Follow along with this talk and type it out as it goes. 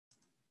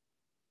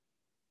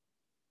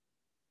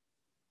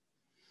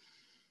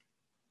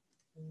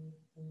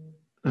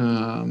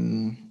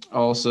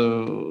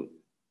Also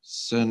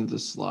send the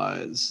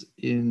slides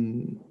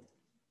in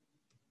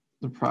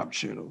the prop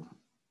channel.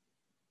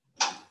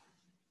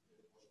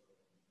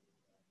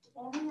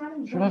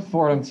 Shut up,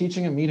 Ford. I'm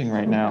teaching a meeting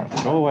right now.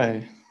 Go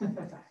away. I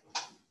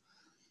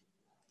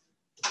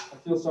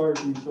feel sorry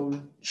for you,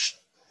 children.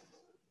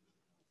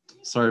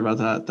 Sorry about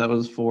that. That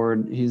was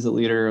Ford. He's the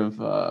leader of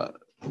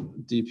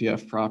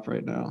DPF prop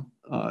right now.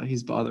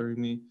 He's bothering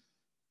me.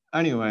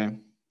 Anyway,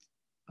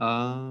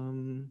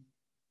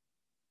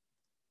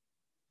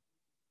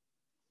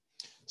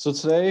 so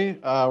today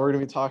we're going to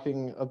be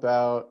talking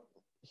about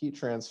heat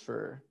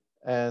transfer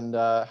and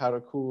how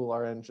to cool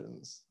our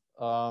engines.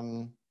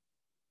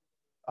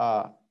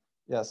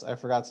 Yes, I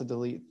forgot to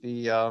delete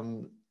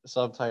the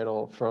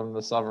subtitle from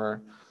the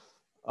summer.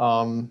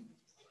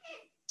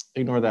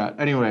 Ignore that.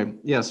 Anyway,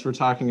 yes, we're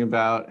talking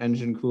about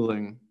engine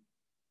cooling.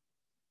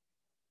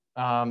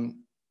 So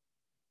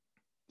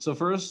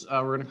first,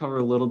 we're going to cover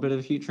a little bit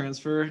of heat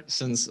transfer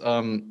since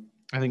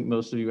I think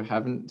most of you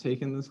haven't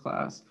taken this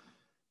class.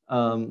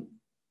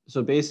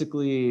 So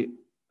basically,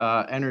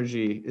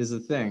 energy is a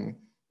thing,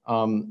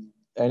 and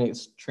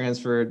it's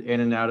transferred in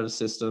and out of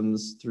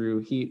systems through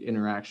heat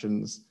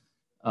interactions.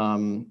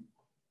 For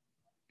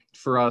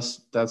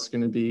us, that's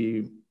going to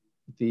be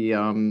the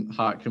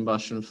hot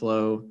combustion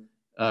flow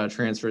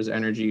transfers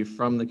energy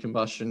from the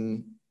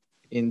combustion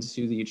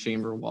into the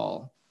chamber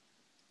wall.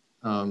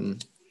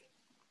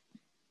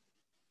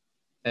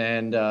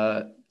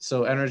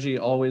 So energy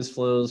always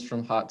flows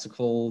from hot to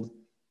cold,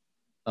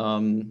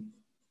 you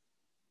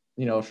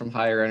know, from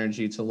higher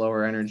energy to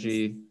lower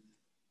energy.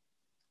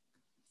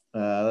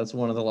 That's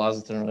one of the laws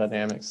of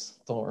thermodynamics.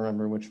 Don't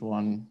remember which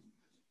one,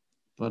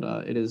 but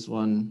it is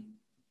one.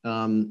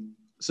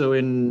 So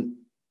in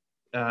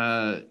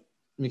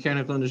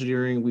mechanical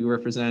engineering, we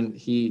represent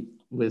heat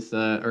with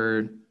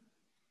or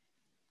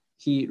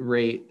heat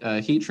rate,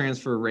 heat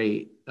transfer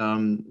rate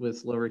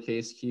with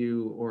lowercase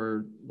q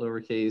or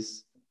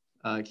lowercase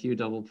q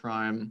double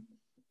prime.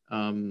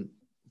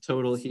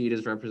 Total heat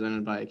is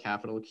represented by a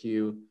capital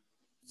Q.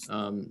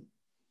 So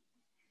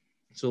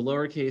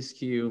lowercase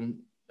q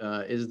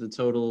is the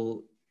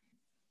total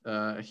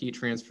heat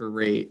transfer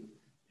rate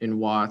in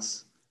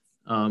watts.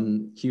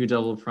 Q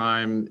double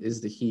prime is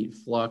the heat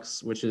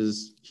flux, which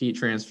is heat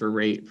transfer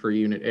rate per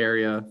unit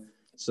area.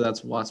 So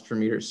that's watts per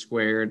meter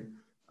squared.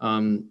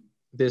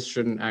 This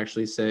shouldn't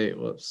actually say,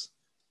 whoops,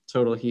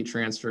 total heat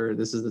transfer.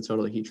 This is the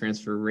total heat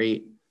transfer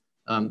rate.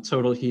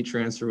 Total heat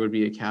transfer would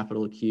be a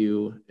capital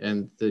Q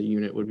and the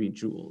unit would be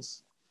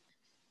joules.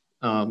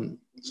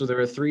 So there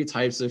are three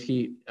types of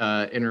heat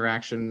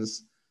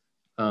interactions.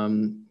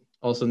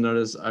 Also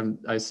notice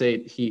I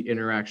say heat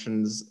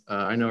interactions.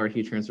 I know our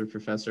heat transfer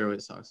professor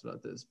always talks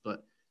about this,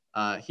 but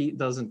heat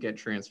doesn't get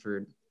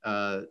transferred.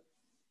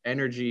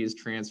 Energy is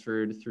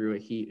transferred through a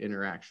heat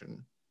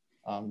interaction.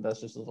 That's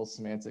just a little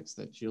semantics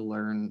that you'll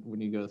learn when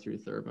you go through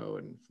thermo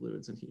and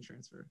fluids and heat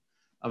transfer.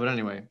 But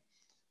anyway,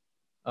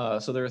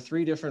 so there are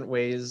three different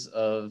ways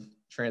of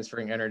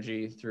transferring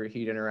energy through a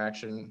heat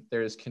interaction.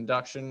 There's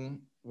conduction,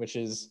 which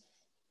is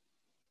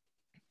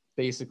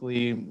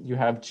basically you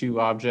have two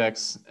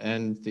objects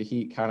and the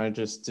heat kind of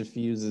just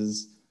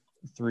diffuses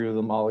through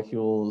the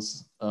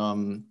molecules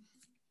and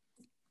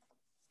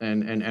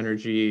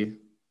energy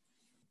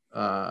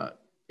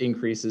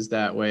increases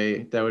that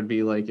way. That would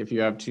be like if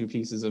you have two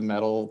pieces of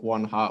metal,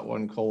 one hot,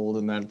 one cold,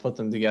 and then put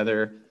them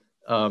together,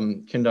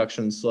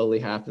 conduction slowly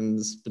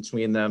happens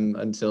between them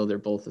until they're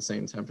both the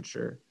same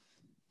temperature.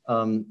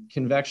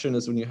 Convection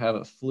is when you have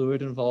a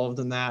fluid involved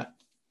in that.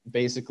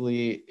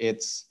 Basically,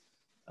 it's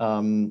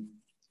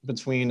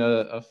between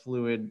a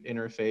fluid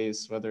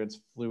interface, whether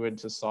it's fluid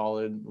to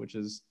solid, which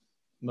is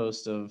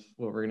most of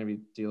what we're going to be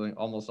dealing,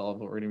 almost all of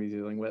what we're going to be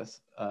dealing with.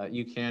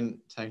 You can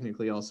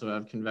technically also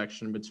have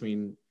convection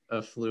between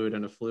a fluid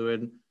and a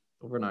fluid,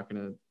 but we're not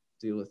going to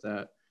deal with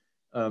that.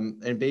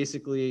 And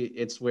basically,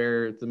 it's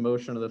where the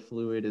motion of the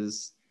fluid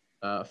is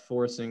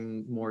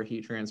forcing more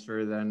heat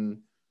transfer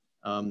than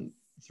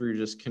through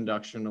just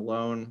conduction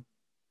alone.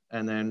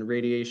 And then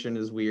radiation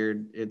is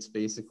weird. It's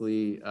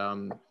basically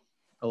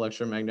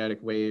electromagnetic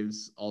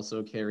waves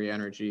also carry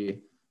energy,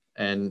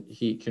 and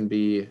heat can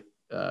be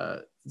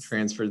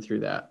transferred through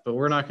that. But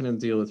we're not going to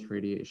deal with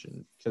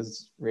radiation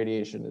because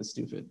radiation is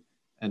stupid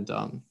and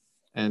dumb.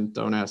 And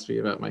don't ask me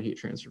about my heat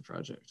transfer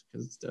project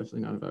because it's definitely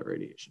not about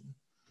radiation.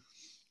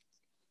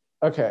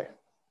 Okay.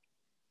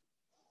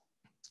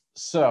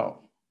 So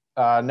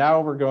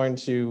now we're going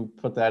to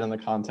put that in the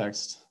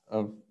context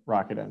of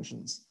rocket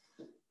engines.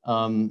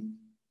 So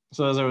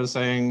as I was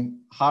saying,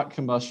 hot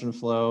combustion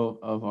flow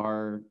of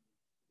our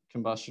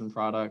combustion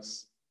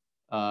products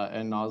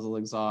and nozzle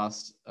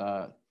exhaust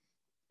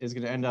is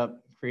going to end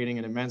up creating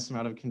an immense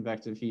amount of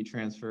convective heat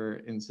transfer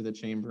into the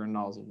chamber and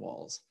nozzle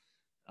walls.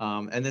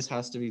 And this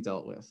has to be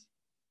dealt with.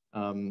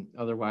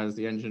 Otherwise,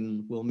 the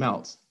engine will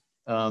melt.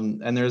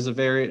 And there's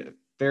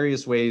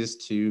various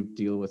ways to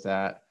deal with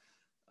that.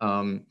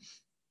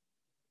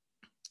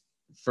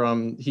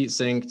 From heat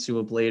sink to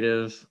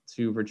ablative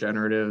to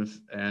regenerative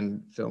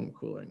and film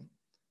cooling.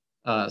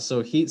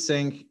 So heat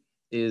sink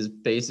is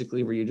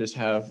basically where you just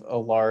have a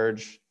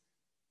large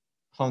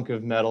hunk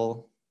of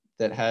metal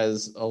that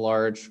has a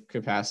large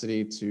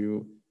capacity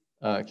to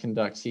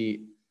conduct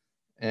heat.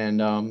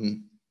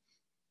 And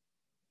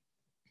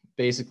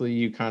basically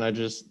you kind of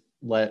just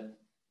let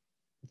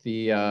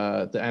the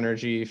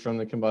energy from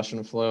the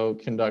combustion flow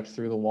conduct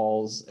through the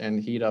walls and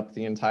heat up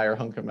the entire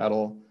hunk of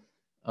metal.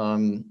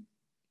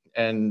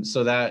 And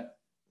so that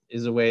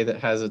is a way that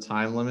has a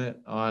time limit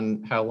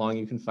on how long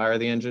you can fire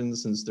the engine,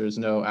 since there's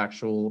no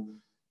actual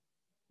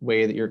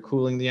way that you're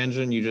cooling the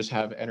engine. You just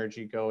have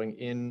energy going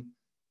in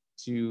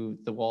to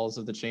the walls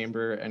of the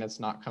chamber and it's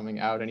not coming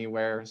out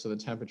anywhere. So the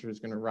temperature is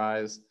going to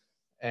rise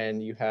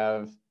and you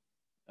have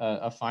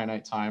a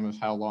finite time of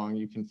how long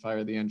you can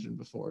fire the engine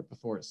before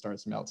it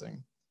starts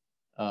melting.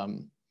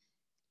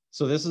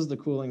 So this is the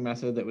cooling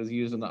method that was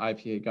used in the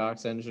IPA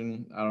GOX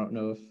engine. I don't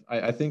know if,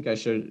 I think I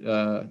should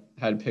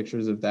had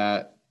pictures of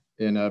that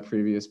in a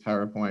previous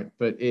PowerPoint,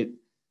 but it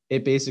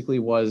basically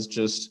was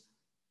just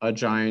a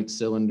giant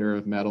cylinder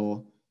of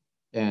metal,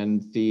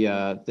 and the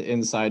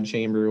inside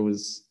chamber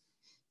was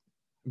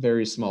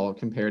very small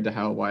compared to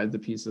how wide the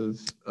piece of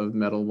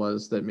metal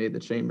was that made the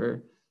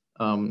chamber.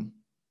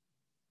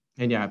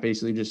 And yeah,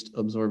 basically just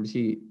absorbed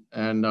heat.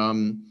 And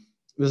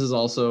this is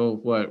also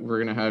what we're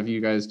gonna have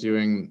you guys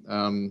doing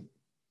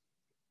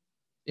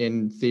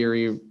in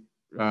theory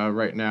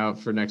right now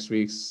for next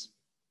week's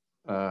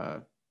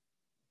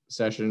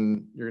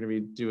session. You're gonna be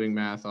doing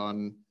math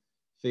on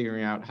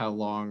figuring out how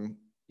long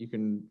you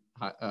can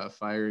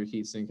fire a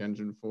heat sink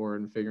engine for,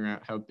 and figuring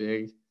out how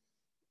big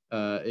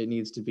it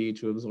needs to be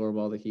to absorb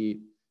all the heat.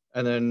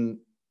 And then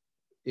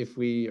if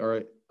we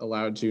are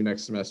allowed to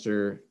next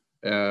semester,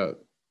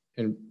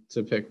 and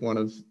to pick one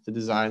of the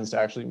designs to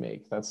actually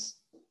make, that's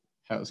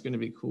how it's going to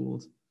be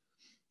cooled.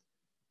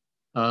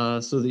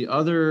 So the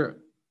other,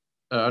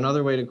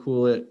 another way to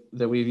cool it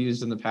that we've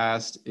used in the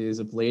past is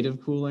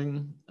ablative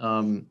cooling.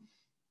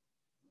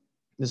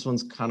 This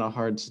one's kind of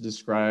hard to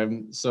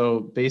describe. So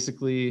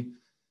basically,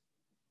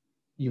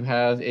 you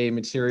have a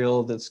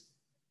material that's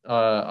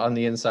on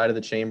the inside of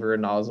the chamber, a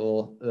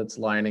nozzle that's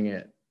lining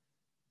it,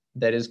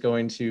 that is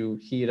going to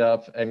heat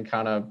up and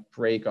kind of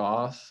break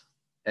off,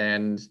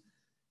 and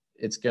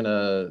it's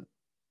gonna,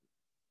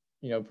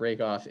 break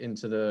off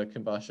into the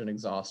combustion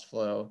exhaust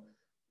flow,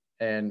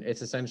 and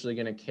it's essentially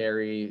going to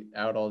carry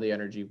out all the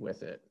energy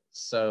with it.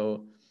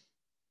 So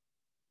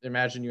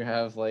imagine you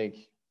have like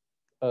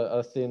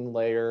a thin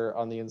layer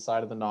on the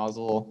inside of the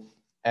nozzle,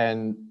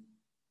 and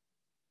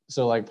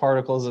so like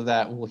particles of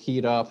that will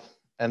heat up,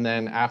 and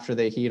then after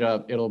they heat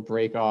up, it'll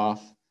break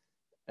off,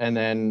 and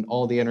then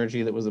all the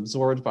energy that was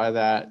absorbed by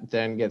that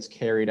then gets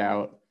carried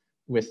out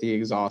with the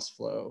exhaust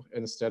flow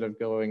instead of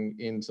going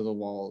into the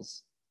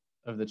walls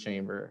of the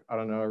chamber. I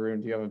don't know,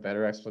 Arun, do you have a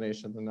better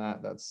explanation than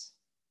that? That's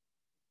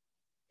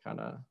kind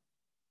of...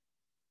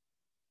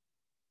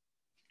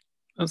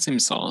 That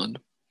seems solid.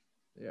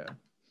 Yeah.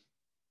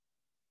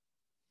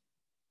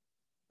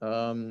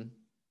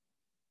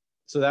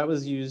 So that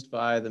was used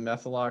by the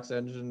Methalox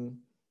engine.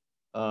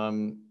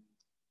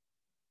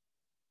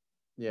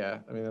 Yeah,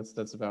 I mean,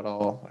 that's about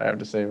all I have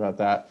to say about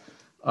that.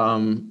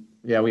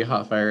 Yeah, we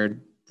hot fired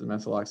the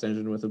Methalox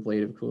engine with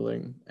ablative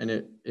cooling, and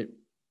it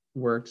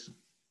worked,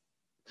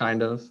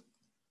 kind of.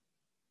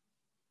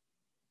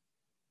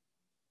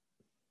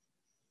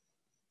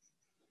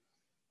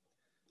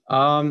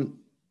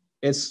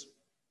 It's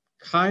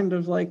kind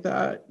of like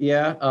that,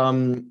 yeah.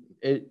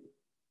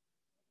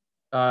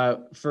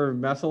 For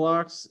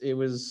Methalox, it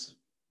was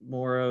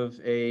more of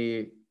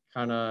a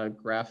kind of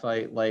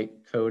graphite-like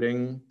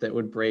coating that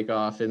would break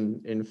off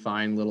in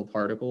fine little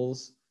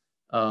particles.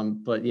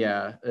 But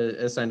yeah,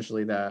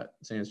 essentially that,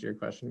 to answer your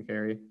question,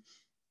 Carrie.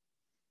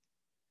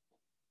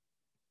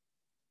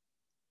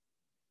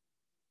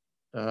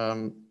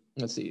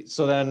 Let's see.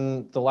 So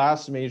then the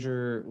last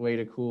major way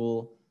to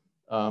cool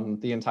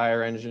the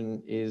entire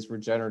engine is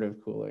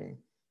regenerative cooling,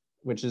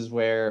 which is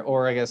where,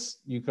 or I guess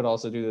you could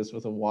also do this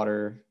with a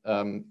water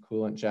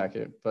coolant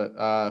jacket, but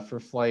for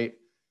flight,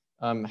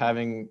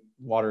 having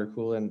water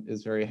coolant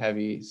is very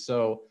heavy.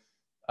 So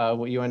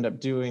what you end up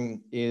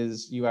doing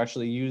is you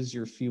actually use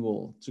your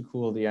fuel to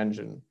cool the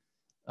engine.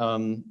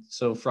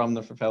 So from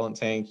the propellant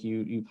tank,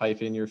 you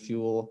pipe in your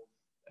fuel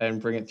and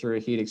bring it through a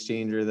heat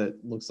exchanger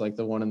that looks like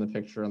the one in the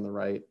picture on the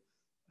right.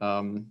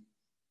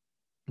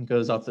 It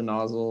goes up the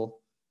nozzle,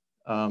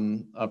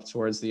 up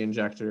towards the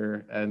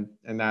injector, and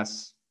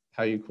that's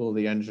how you cool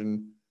the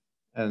engine.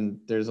 And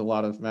there's a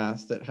lot of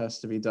math that has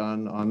to be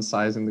done on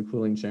sizing the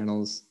cooling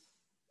channels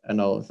and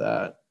all of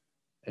that.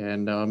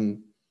 And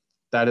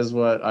that is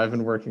what I've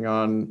been working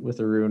on with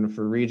Arun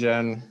for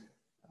Regen.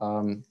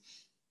 I've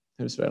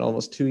spent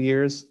almost 2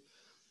 years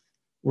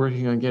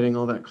working on getting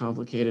all that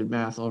complicated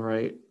math all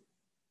right.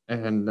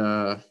 And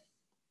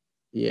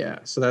yeah,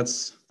 so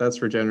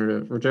that's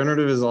regenerative.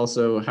 Regenerative is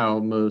also how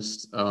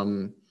most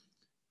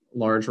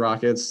large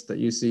rockets that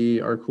you see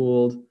are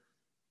cooled.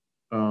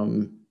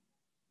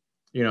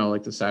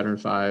 Like the Saturn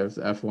V,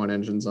 the F1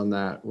 engines on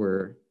that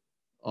were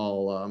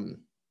all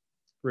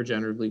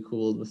regeneratively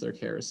cooled with their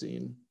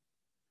kerosene.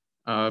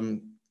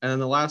 And then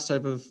the last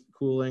type of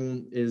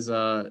cooling is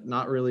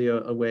not really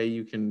a way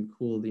you can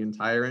cool the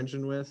entire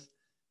engine with.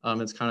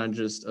 It's kind of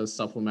just a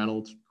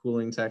supplemental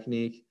cooling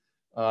technique.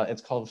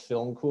 It's called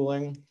film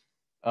cooling.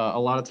 A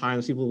lot of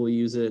times people will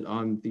use it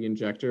on the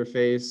injector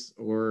face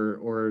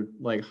or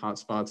like hot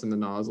spots in the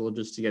nozzle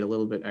just to get a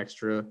little bit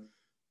extra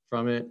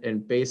from it.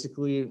 And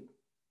basically,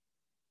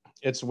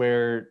 it's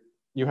where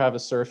you have a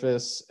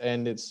surface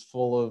and it's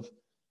full of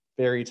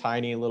very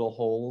tiny little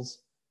holes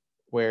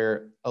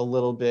where a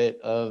little bit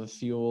of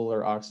fuel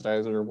or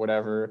oxidizer or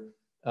whatever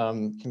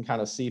can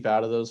kind of seep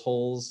out of those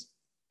holes,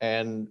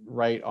 and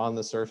right on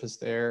the surface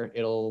there,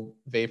 it'll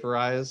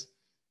vaporize,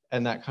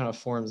 and that kind of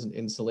forms an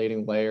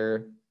insulating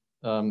layer,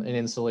 an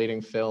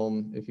insulating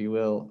film, if you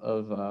will,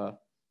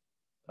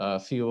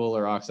 of fuel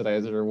or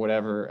oxidizer or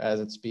whatever as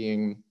it's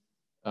being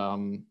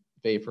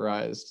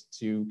vaporized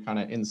to kind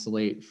of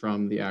insulate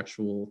from the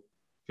actual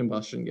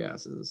combustion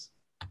gases.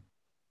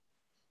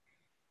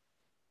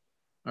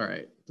 All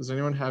right, does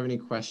anyone have any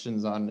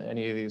questions on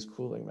any of these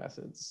cooling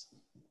methods?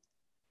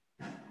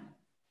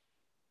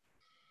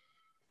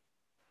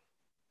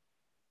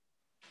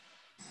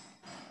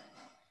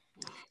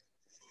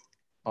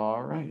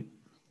 All right.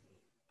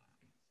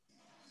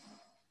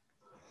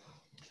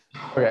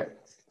 Okay,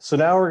 so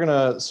now we're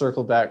gonna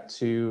circle back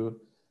to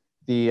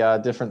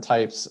the different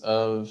types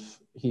of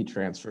heat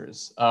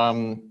transfers.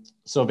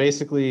 So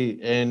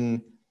basically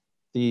in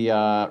the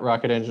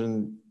rocket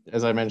engine,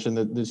 as I mentioned,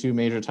 the two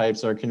major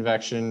types are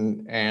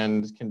convection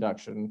and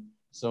conduction.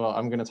 So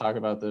I'm gonna talk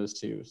about those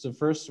two. So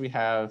first we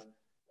have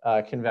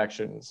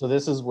convection. So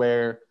this is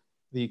where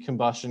the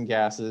combustion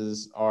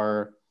gases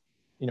are,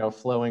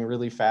 flowing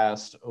really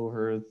fast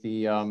over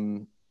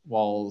the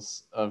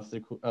walls of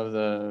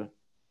the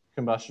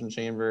combustion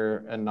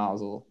chamber and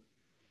nozzle.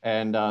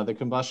 And the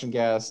combustion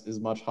gas is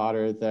much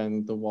hotter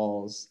than the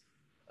walls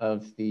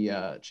of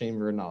the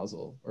chamber and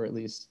nozzle, or at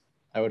least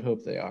I would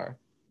hope they are.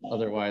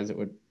 Otherwise, it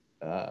would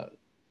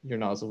your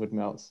nozzle would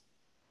melt.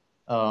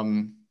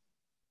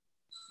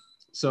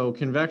 So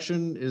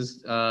convection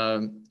is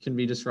can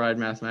be described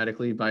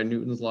mathematically by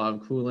Newton's law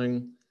of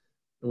cooling,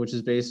 which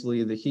is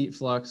basically the heat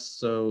flux.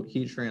 So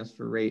heat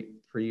transfer rate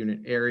per unit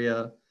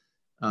area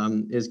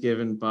is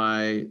given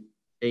by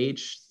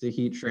H, the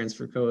heat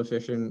transfer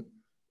coefficient,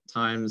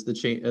 times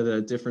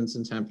the difference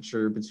in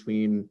temperature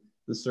between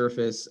the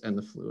surface and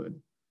the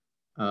fluid.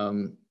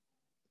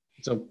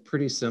 So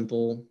pretty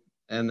simple.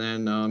 And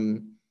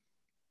then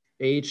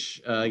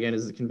H, again,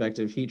 is the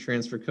convective heat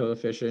transfer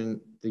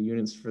coefficient. The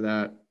units for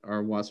that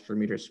are watts per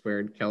meter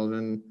squared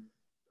Kelvin.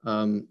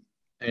 And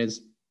it's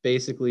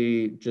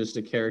basically just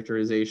a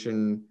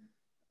characterization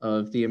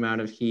of the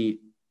amount of heat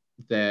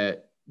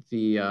that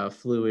the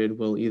fluid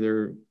will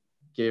either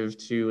give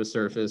to a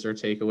surface or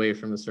take away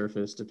from the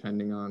surface,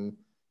 depending on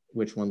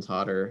which one's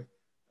hotter,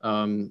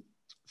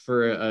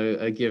 for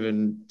a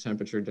given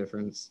temperature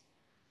difference.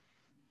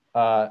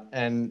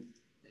 And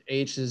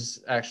H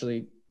is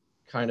actually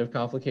kind of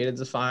complicated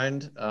to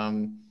find.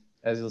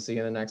 As you'll see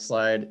in the next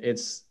slide,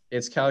 it's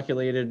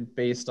calculated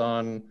based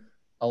on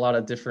a lot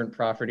of different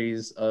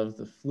properties of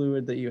the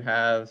fluid that you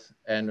have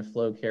and the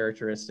flow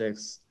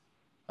characteristics.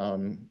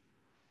 And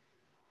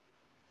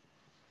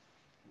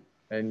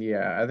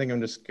yeah, I think I'm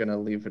just gonna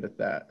leave it at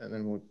that, and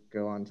then we'll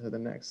go on to the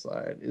next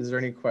slide. Is there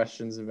any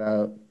questions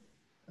about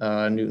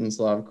Newton's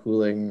law of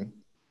cooling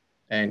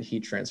and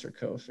heat transfer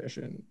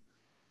coefficient?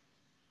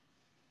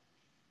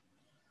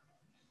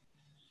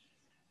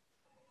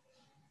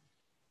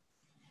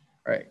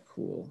 All right,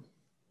 cool.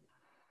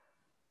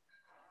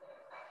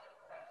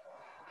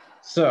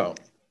 So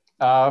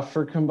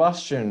for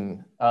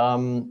combustion,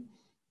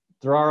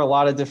 there are a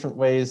lot of different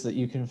ways that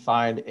you can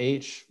find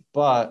H,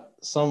 but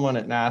someone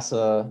at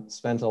NASA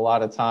spent a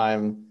lot of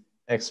time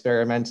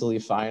experimentally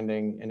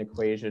finding an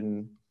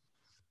equation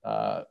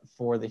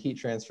for the heat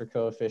transfer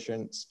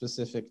coefficient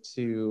specific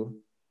to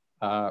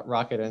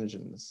rocket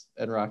engines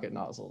and rocket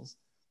nozzles.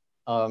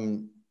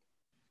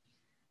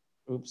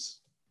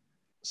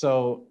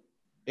 So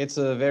it's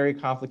a very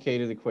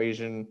complicated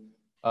equation.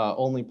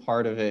 Only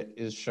part of it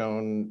is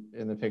shown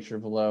in the picture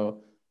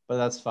below, but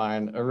that's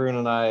fine. Arun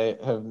and I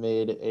have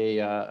made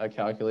a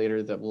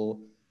calculator that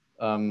will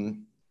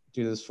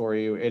do this for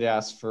you. It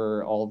asks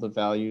for all the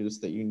values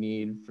that you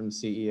need from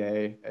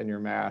CEA and your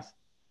math,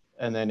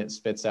 and then it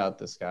spits out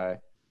this guy.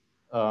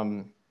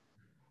 So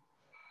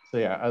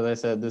yeah, as I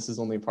said, this is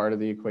only part of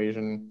the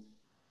equation.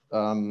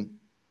 So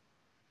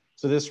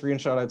this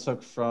screenshot I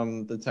took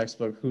from the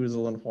textbook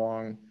Huzal and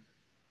Huang.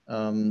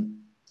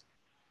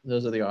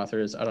 Those are the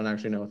authors. I don't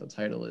actually know what the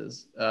title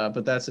is,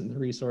 but that's in the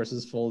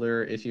resources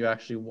folder if you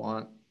actually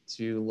want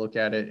to look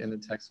at it in the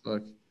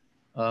textbook.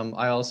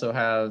 I also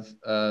have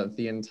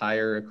the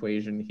entire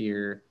equation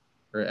here,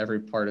 or every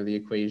part of the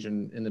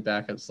equation in the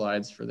backup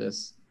slides for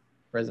this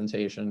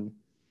presentation,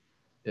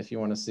 if you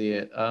want to see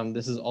it.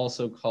 This is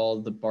also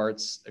called the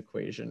Bart's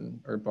equation,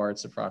 or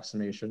Bart's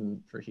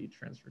approximation for heat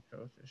transfer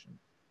coefficient.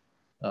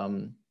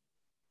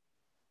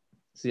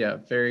 So yeah,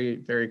 very,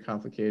 very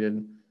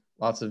complicated,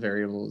 lots of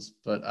variables,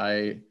 but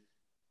I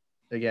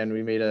again,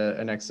 we made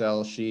an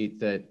Excel sheet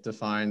that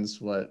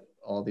defines what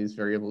all these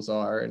variables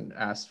are and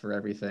asks for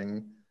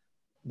everything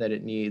that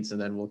it needs,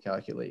 and then we'll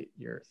calculate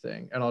your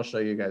thing. And I'll show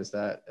you guys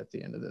that at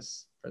the end of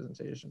this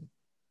presentation.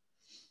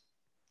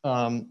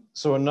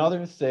 So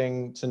another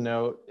thing to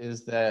note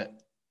is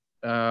that,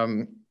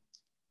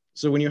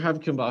 so when you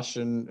have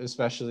combustion,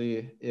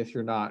 especially if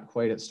you're not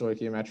quite at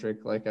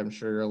stoichiometric, like I'm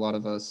sure a lot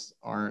of us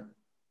aren't,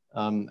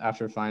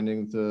 after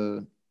finding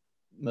the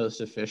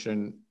most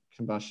efficient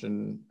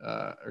combustion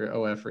or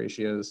OF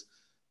ratios,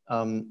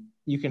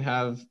 you can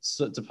have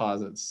soot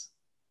deposits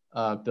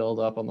build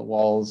up on the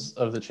walls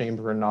of the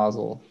chamber and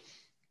nozzle.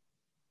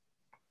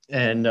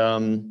 And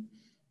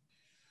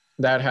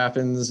that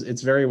happens,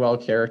 it's very well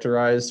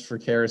characterized for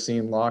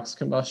kerosene LOX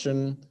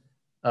combustion.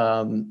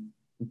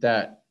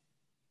 That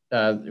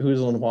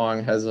Huzal and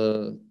Huang has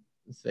a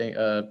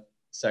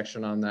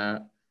section on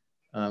that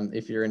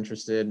if you're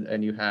interested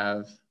and you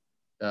have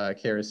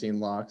kerosene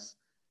LOX.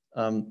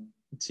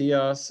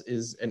 TIOS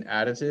is an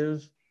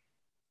additive.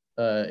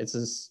 It's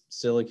a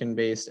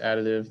silicon-based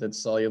additive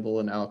that's soluble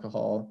in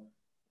alcohol,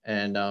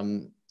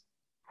 and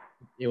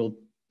it will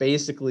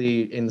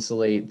basically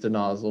insulate the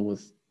nozzle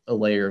with a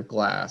layer of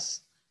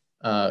glass,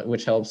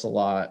 which helps a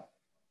lot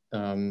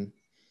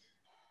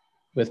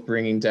with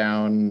bringing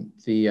down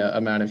the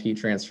amount of heat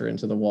transfer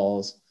into the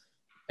walls.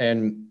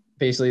 And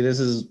basically, this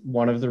is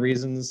one of the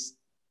reasons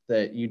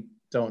that you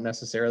don't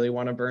necessarily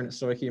want to burn at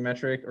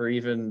stoichiometric or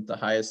even the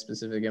highest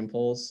specific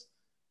impulse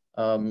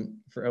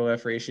for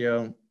OF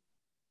ratio.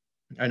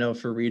 I know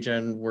for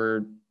regen,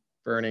 we're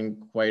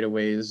burning quite a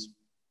ways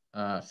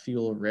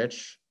fuel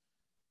rich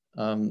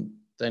than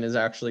is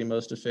actually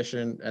most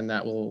efficient. And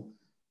that will,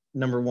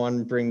 number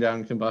one, bring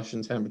down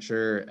combustion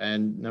temperature.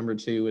 And number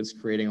two, it's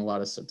creating a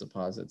lot of soot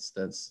deposits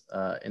that's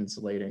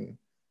insulating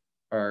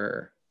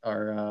our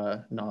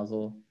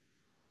nozzle.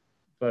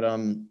 But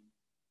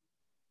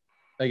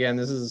again,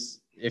 this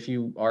is, if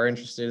you are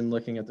interested in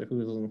looking at the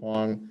Huzal and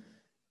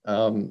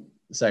Huang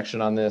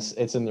section on this,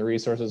 it's in the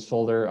resources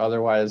folder.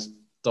 Otherwise,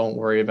 don't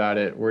worry about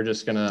it. We're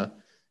just gonna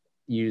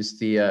use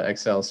the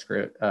Excel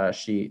script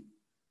sheet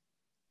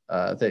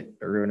that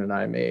Arun and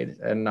I made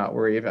and not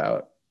worry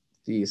about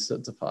the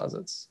soot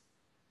deposits.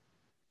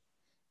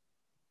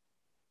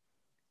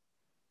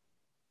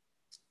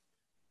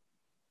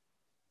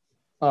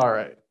 All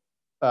right,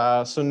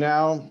 so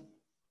now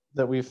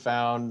that we've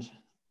found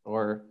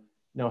or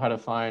know how to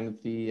find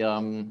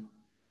the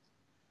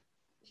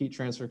heat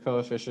transfer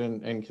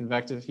coefficient and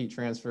convective heat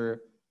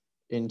transfer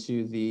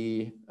into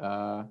the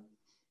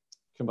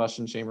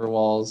combustion chamber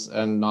walls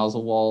and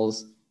nozzle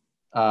walls,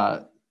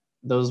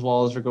 those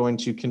walls are going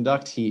to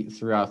conduct heat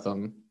throughout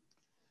them.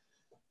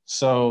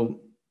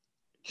 So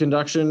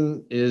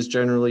conduction is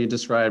generally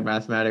described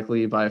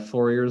mathematically by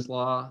Fourier's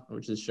law,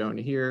 which is shown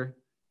here.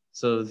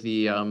 So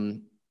the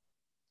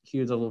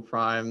Q double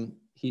prime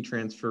heat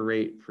transfer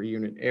rate per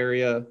unit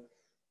area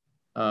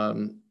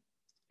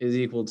is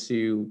equal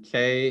to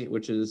K,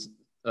 which is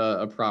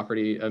a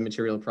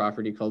material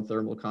property called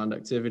thermal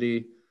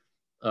conductivity,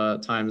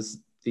 times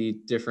the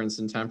difference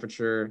in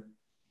temperature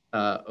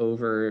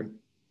over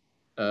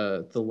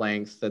the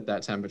length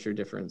that temperature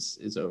difference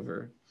is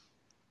over.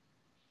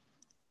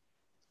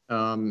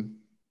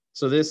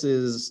 So this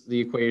is the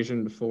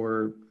equation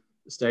for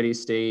steady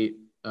state,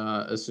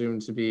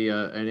 assumed to be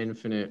an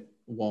infinite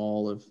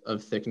wall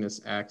of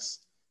thickness X.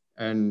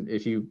 And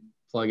if you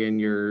plug in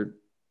your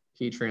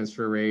heat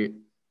transfer rate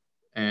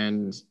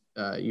and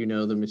you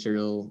know the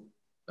material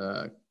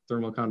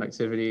thermal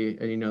conductivity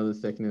and you know the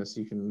thickness,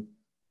 you can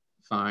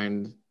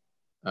find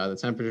the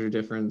temperature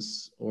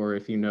difference, or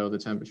if you know the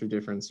temperature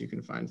difference, you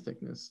can find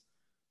thickness.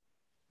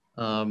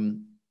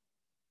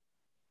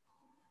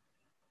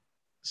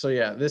 So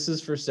yeah, this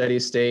is for steady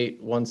state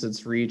once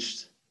it's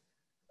reached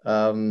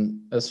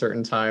a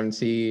certain time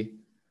t.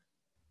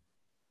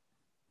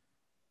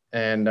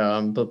 And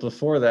but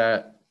before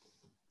that,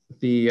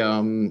 the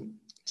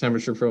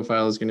temperature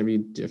profile is going to be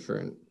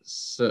different.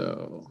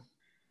 So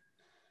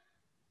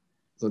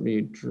let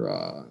me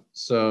draw.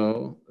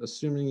 So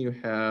assuming you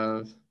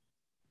have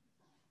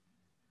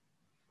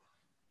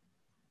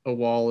a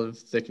wall of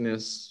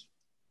thickness,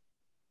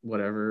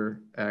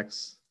 whatever,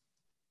 X,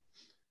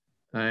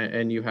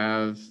 and you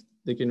have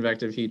the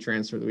convective heat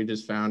transfer that we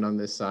just found on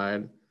this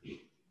side,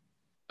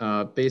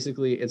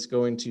 basically it's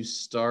going to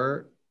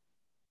start,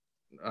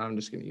 I'm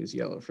just going to use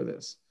yellow for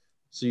this.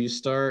 So you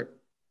start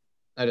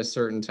at a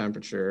certain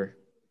temperature,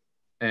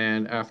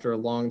 and after a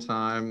long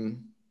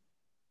time,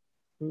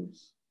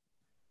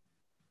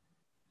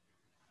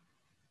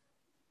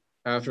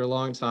 after a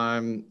long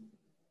time,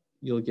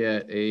 you'll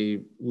get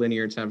a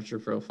linear temperature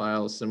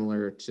profile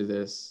similar to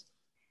this,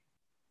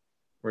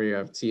 where you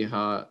have T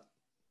hot,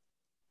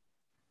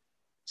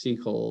 T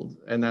cold,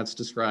 and that's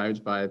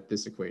described by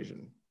this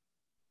equation.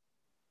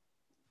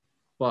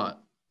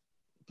 But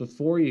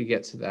before you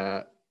get to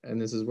that, and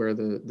this is where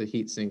the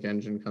heat sink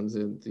engine comes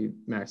in, the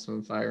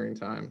maximum firing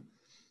time.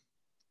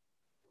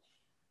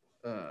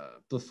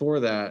 Before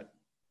that,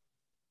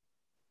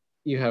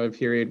 you have a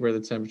period where the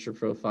temperature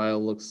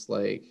profile looks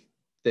like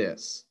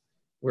this.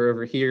 where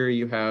over here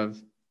you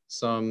have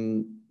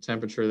some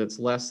temperature that's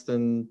less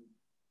than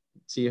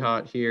T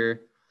hot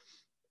here.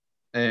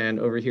 And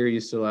over here you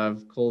still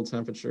have cold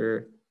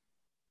temperature.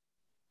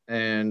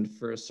 And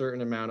for a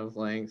certain amount of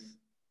length,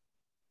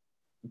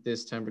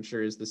 this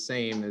temperature is the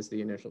same as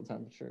the initial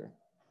temperature.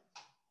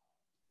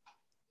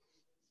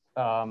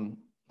 Is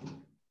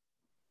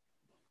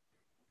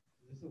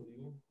this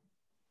illegal?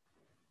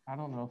 I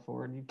don't know,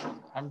 Ford.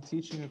 I'm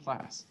teaching a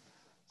class.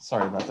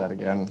 Sorry about that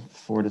again.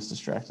 Ford is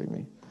distracting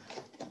me.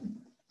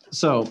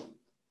 So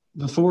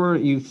before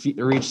you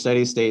reach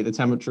steady state, the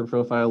temperature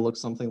profile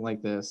looks something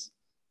like this.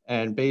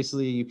 And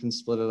basically you can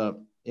split it up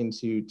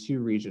into two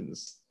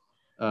regions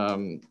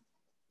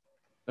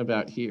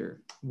about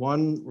here.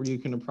 One where you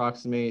can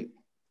approximate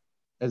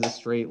as a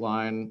straight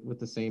line with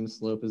the same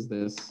slope as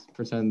this,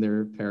 pretend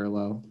they're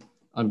parallel.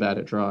 I'm bad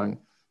at drawing.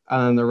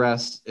 And then the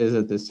rest is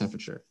at this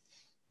temperature.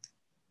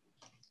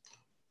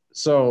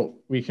 So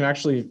we can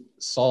actually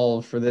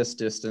solve for this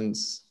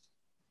distance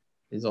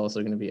is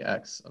also going to be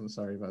x. I'm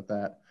sorry about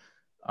that.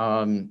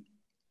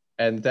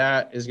 And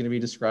that is going to be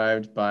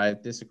described by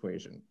this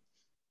equation.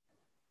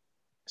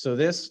 So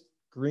this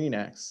green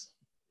x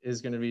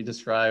is going to be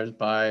described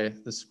by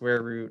the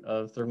square root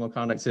of thermal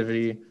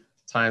conductivity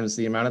times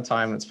the amount of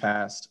time that's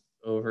passed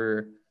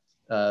over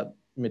the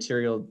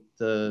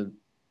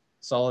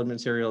solid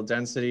material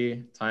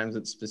density times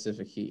its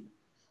specific heat.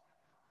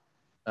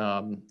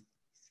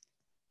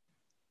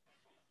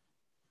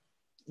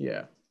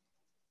 Yeah.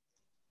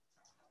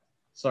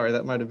 Sorry,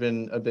 that might have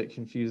been a bit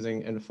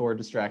confusing and Ford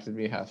distracted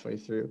me halfway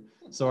through.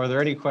 So are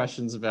there any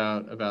questions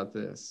about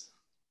this?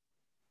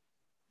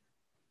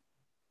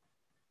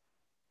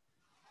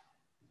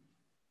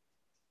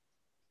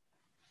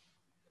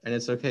 And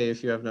it's okay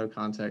if you have no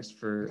context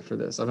for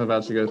this. I'm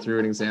about to go through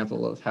an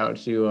example of how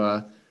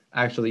to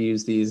actually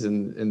use these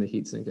in the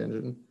heatsink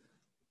engine.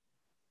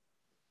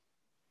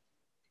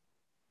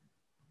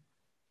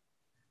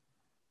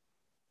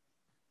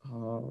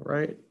 All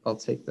right, I'll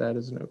take that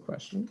as no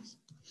questions.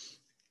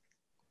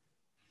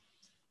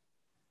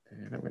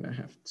 And I'm gonna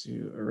have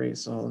to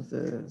erase all of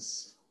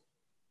this.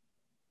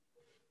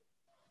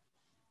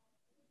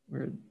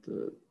 There it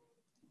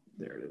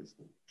is,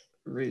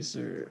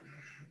 eraser.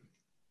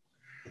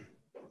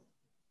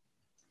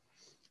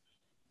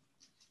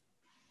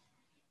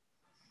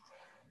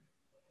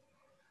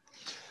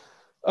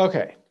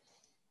 Okay.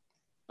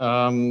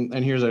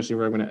 And here's actually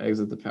where I'm going to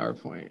exit the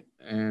PowerPoint.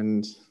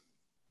 And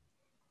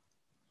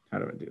how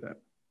do I do that?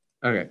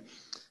 Okay.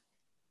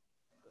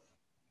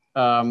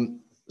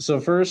 So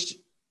first,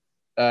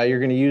 you're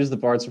going to use the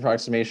Bart's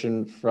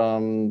approximation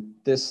from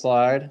this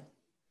slide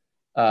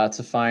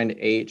to find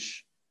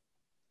H.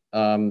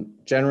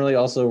 Generally,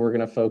 also, we're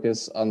going to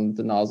focus on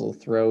the nozzle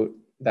throat.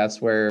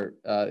 That's where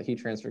heat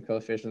transfer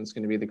coefficient is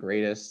going to be the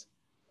greatest.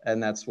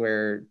 And that's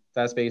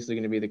basically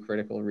going to be the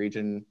critical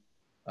region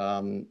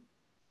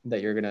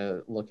that you're going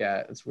to look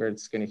at. It's where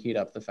it's going to heat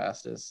up the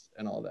fastest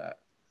and all that.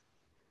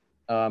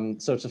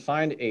 So to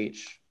find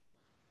H,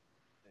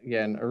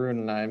 again, Arun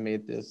and I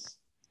made this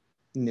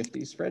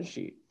nifty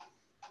spreadsheet.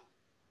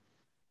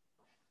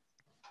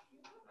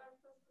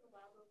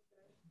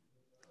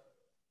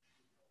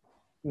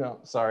 No,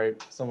 sorry,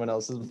 someone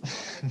else is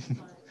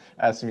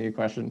asking me a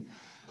question.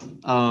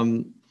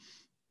 All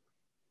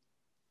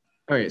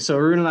right, so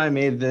Arun and I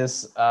made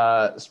this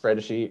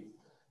spreadsheet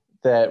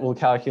that will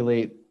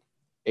calculate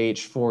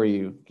H for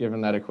you,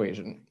 given that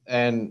equation.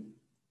 And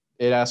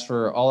it asks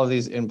for all of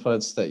these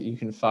inputs that you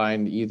can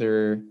find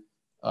either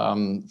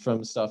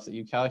from stuff that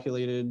you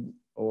calculated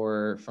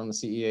or from the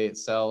CEA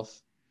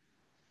itself.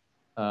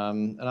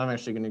 And I'm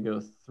actually going to go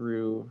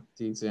through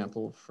the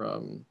example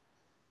from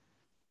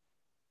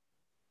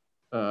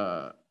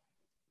the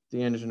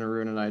engine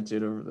Arun and I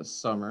did over the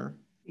summer.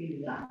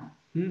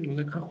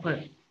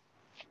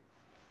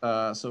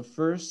 So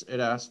first it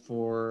asked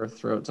for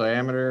throat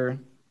diameter,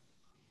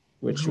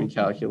 which we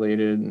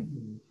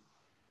calculated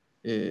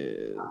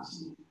is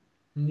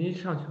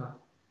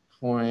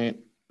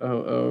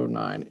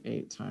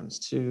 0.0098 times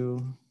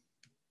 2.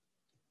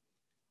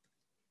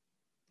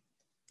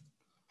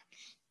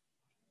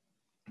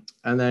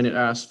 And then it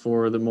asked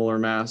for the molar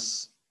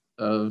mass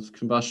of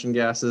combustion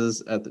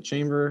gases at the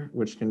chamber,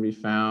 which can be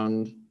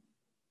found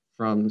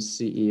from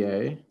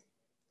CEA.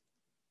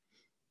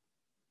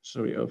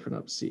 So we open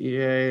up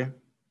CEA.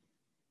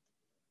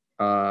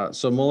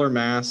 So molar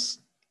mass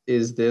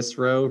is this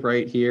row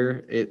right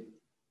here. It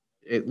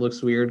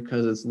looks weird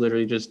because it's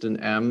literally just an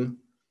M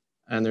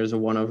and there's a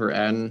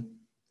 1/n.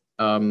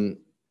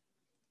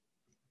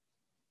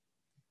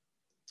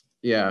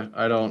 Yeah,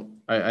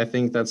 I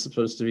think that's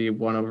supposed to be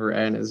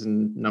 1/n is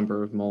in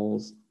number of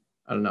moles.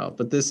 I don't know,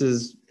 but this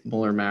is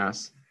molar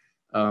mass.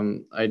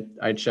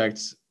 I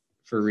checked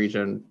for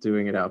regen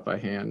doing it out by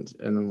hand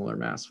and the molar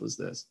mass was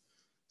this.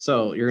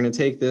 So you're going to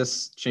take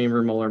this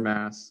chamber molar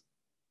mass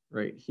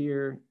right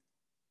here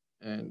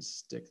and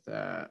stick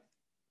that.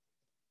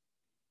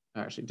 I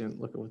actually didn't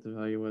look at what the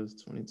value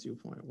was,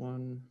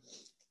 22.1.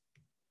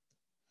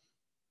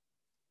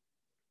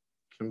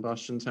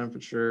 Combustion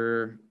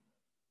temperature,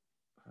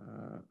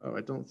 Oh,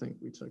 I don't think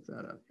we took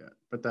that out yet,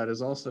 but that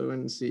is also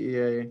in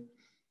CEA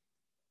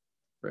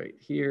right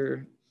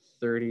here,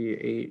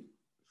 3848.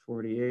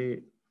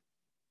 48.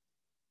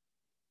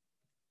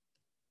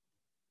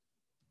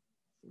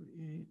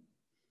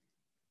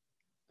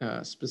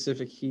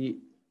 Specific heat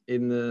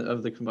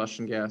of the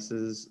combustion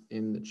gases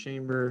in the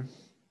chamber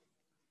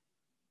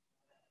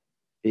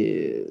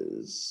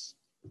is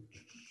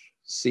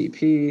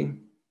CP.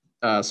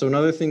 So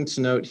another thing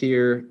to note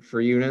here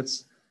for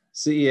units,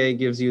 CEA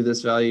gives you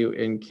this value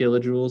in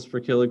kilojoules per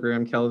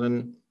kilogram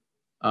Kelvin.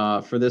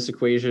 For this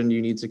equation,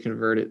 you need to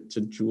convert it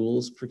to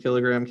joules per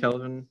kilogram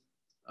Kelvin.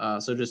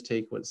 So just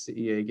take what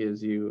CEA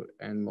gives you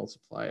and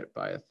multiply it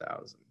by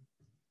 1,000.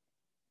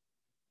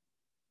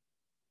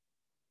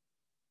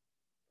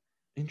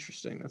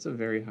 Interesting, that's a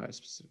very high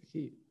specific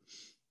heat.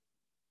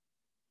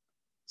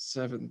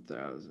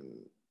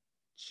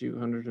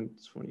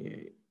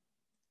 7,228.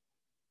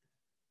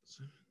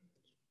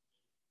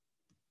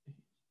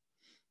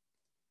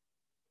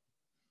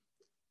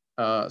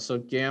 So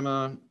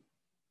gamma,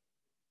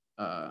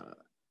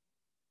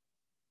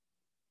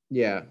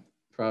 yeah,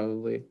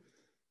 probably.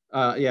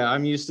 Yeah,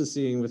 I'm used to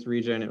seeing with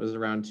regen, it was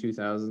around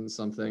 2,000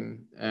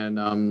 something.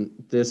 And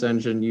this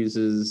engine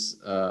uses,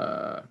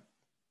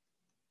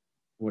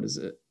 what is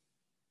it?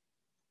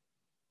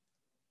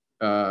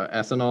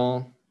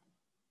 Ethanol.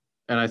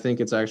 And I think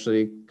it's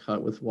actually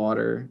cut with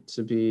water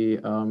to be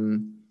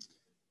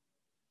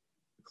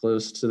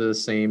close to the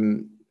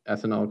same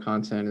ethanol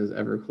content as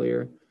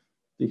Everclear,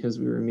 because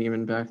we were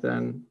memeing back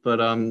then. But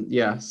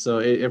yeah, so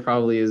it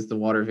probably is the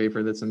water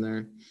vapor that's in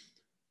there.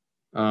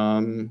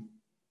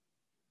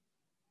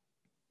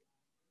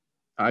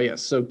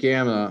 Yes, so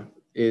gamma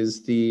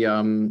is the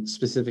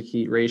specific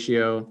heat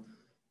ratio.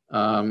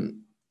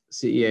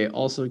 CEA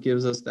also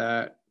gives us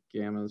that.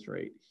 Gamma is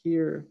right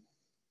here.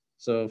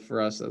 So for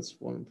us, that's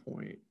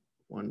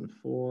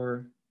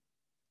 1.14.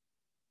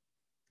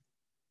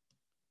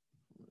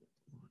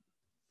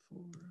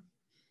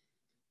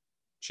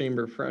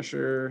 Chamber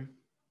pressure.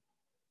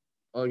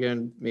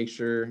 Again, make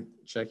sure,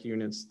 check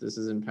units. This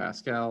is in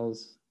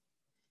pascals.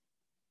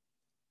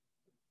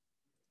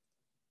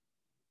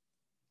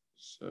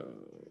 So,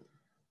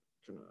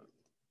 gonna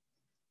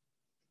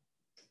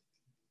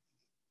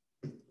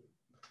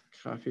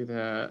copy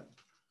that.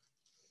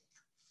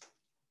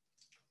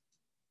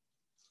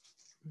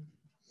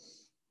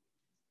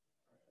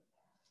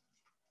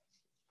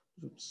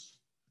 Oops.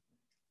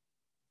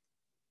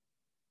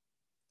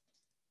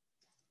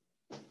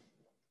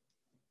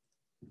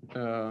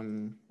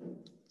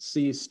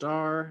 C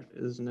star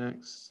is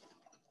next,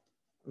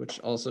 which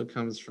also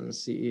comes from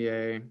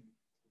CEA.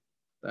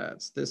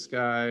 That's this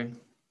guy.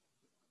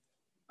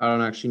 I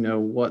don't actually know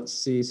what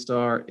C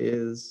star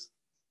is,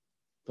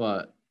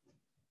 but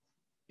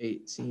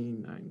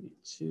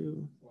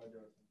 1892.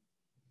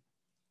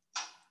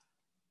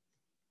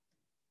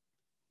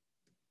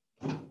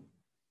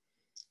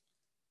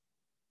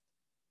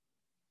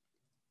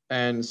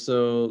 And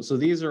so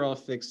these are all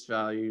fixed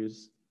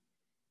values.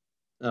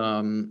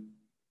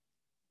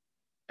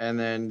 And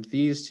then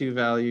these two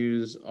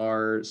values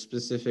are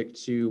specific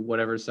to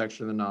whatever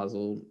section of the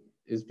nozzle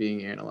is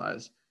being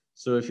analyzed.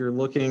 So if you're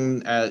looking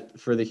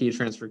for the heat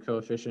transfer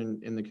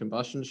coefficient in the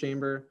combustion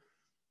chamber,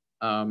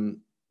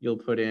 you'll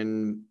put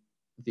in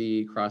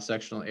the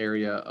cross-sectional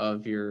area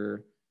of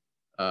your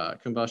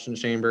combustion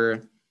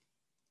chamber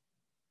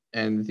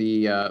and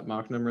the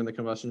Mach number in the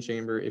combustion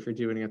chamber. If you're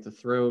doing it at the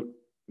throat,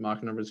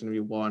 Mach number is going to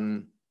be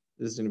 1.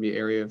 This is going to be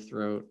area of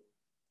throat.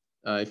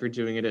 If you're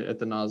doing it at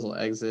the nozzle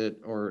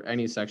exit or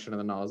any section of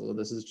the nozzle,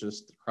 this is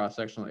just the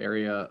cross-sectional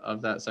area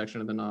of that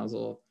section of the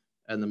nozzle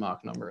and the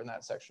Mach number in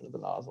that section of the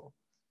nozzle.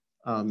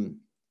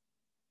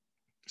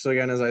 So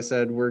again, as I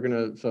said, we're going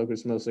to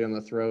focus mostly on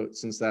the throat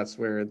since that's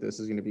where this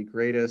is going to be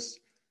greatest,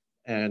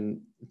 and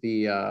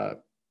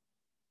the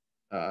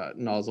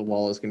nozzle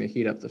wall is going to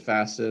heat up the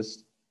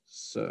fastest.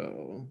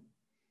 So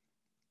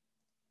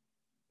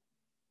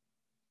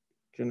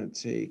going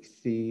to take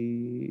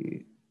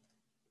the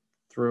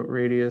throat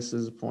radius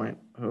is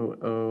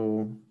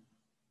 0.00.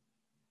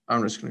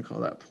 I'm just going to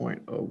call that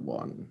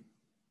 0.01.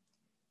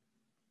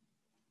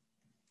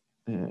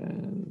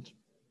 And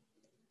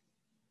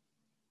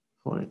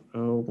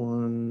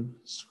 0.01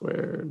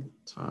 squared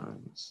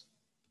times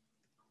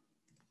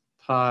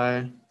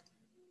pi.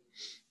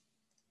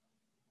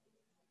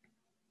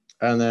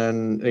 And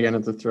then again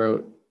at the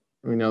throat,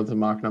 we know the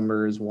Mach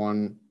number is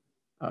 1,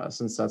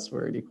 since that's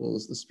where it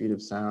equals the speed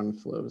of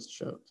sound flows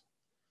choked.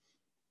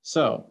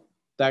 So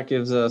that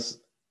gives us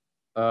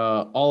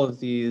all of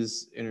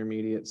these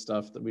intermediate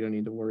stuff that we don't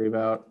need to worry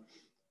about,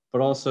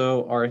 but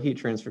also our heat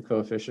transfer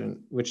coefficient,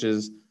 which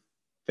is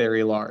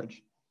very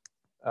large.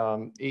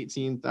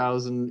 18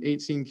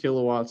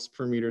 kilowatts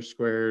per meter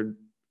squared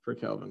per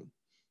Kelvin.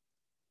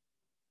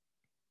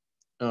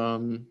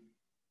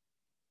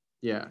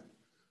 Yeah,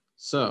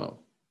 so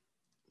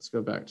let's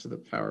go back to the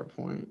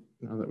PowerPoint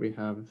now that we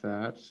have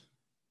that.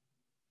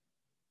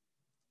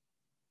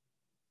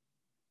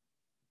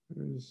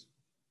 Is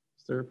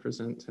there a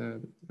present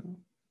tab? No.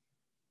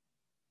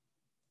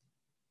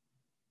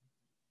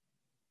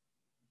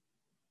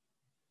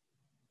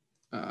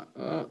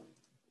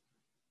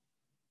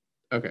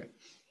 Okay.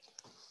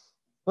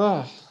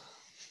 So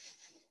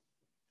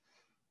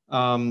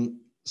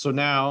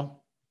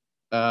now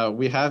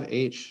we have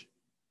H.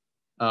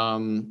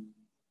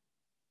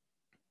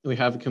 We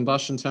have a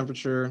combustion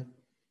temperature.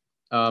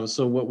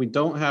 So what we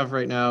don't have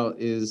right now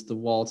is the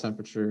wall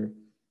temperature,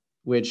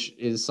 which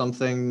is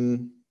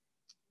something,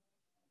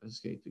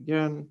 escape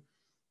again,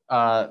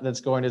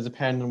 that's going to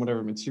depend on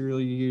whatever material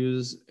you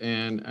use.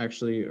 And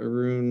actually,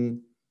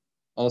 Arun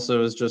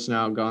also has just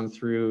now gone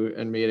through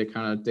and made a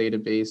kind of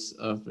database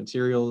of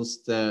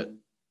materials that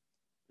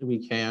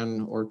we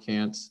can or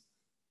can't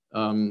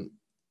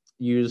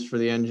use for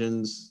the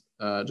engines,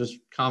 just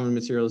common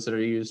materials that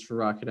are used for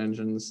rocket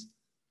engines,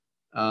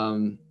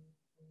 and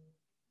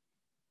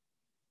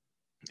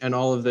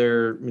all of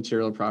their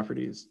material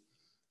properties.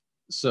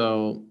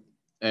 So,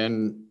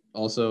 and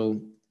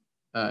also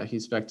he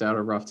spec'd out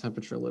a rough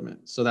temperature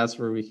limit. So that's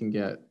where we can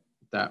get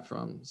that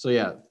from. So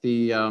yeah,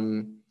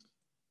 the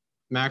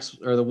max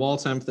or the wall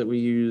temp that we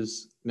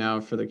use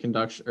now for the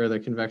conduction or the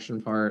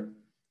convection part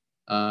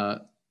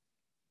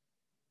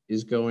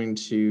is going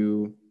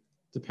to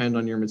depend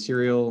on your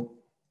material.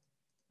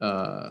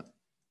 And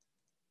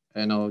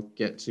I'll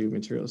get to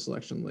material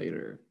selection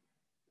later.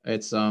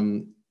 It's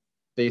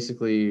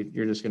basically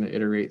you're just going to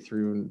iterate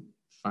through and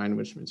find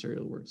which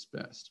material works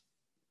best.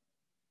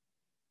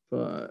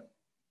 But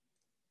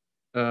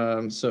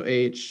so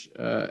H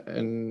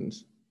and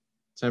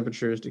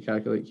temperatures to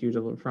calculate Q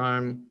double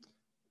prime.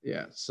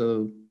 Yeah,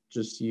 so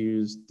just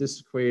use this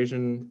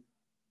equation.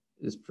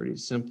 Is pretty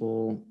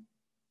simple.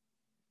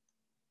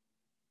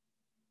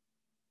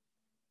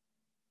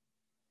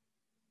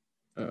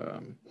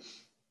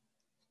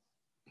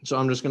 So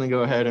I'm just going to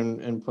go ahead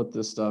and put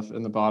this stuff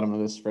in the bottom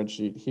of this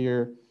spreadsheet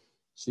here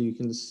so you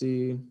can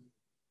see.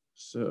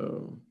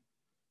 So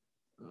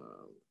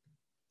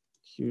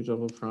Q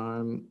double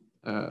prime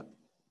at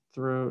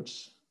throat.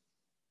 Just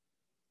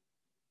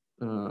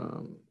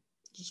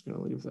going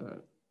to leave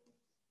that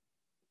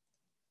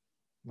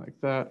like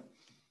that.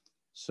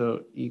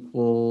 So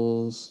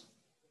equals,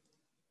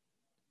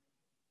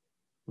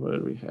 what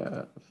did we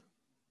have?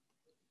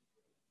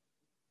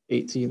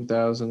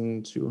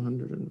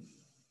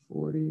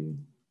 18,240.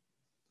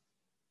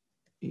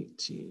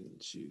 18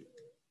 to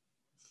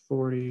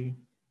 40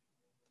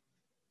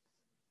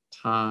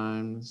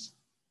 times.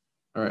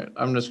 All right,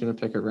 I'm just going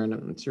to pick a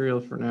random material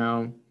for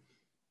now.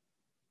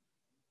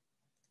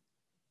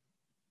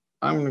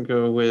 I'm going to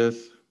go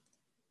with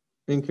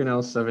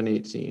Inconel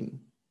 718.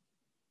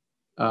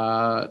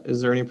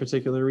 Is there any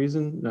particular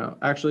reason? No,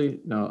 actually,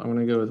 no, I'm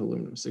going to go with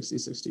aluminum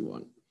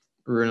 6061.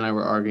 Arun and I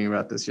were arguing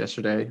about this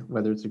yesterday,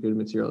 whether it's a good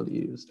material to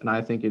use, and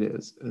I think it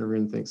is, and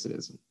Arun thinks it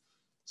isn't.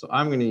 So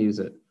I'm going to use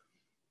it,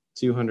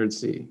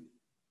 200C.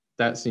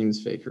 That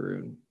seems fake,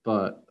 Arun,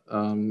 but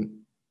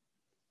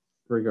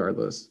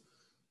regardless.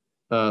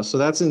 So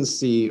that's in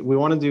C. We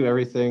want to do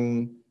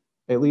everything,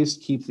 at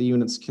least keep the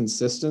units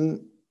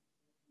consistent.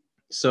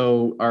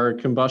 So our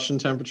combustion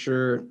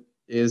temperature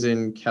is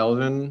in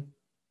Kelvin.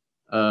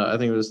 I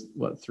think it was,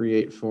 what,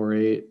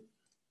 3848?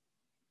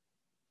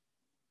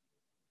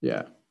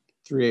 Yeah,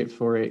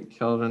 3848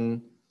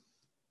 Kelvin.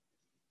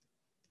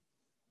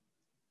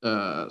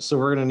 So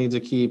we're going to need to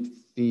keep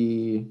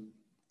the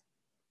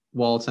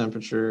wall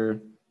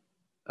temperature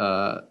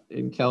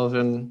in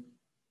Kelvin.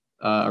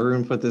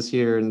 Arun put this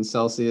here in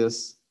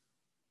Celsius.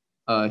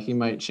 He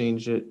might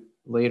change it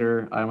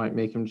later. I might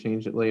make him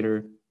change it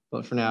later.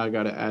 But for now, I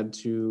got to add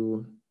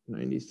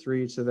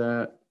 293 to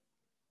that.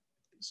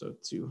 So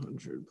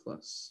 200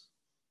 plus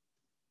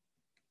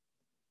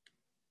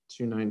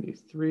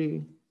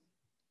 293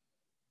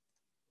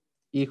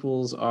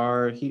 equals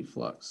our heat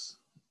flux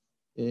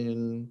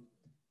in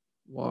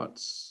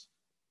watts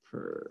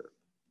per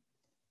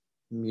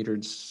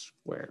metered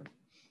square.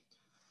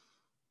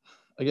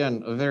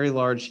 Again, a very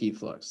large heat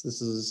flux.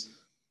 This is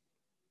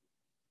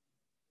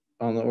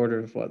on the order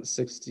of what,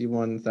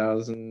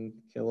 61,000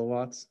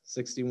 kilowatts,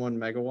 61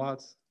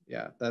 megawatts.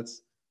 Yeah,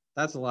 that's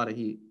a lot of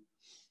heat.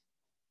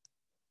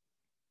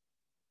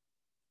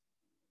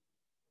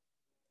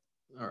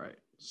 All right,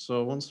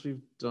 so once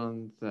we've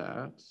done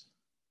that.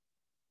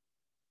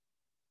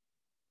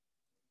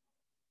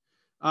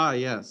 Ah,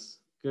 yes,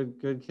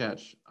 good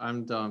catch.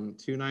 I'm dumb.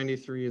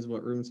 293 is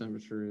what room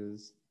temperature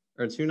is,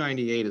 or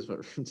 298 is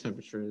what room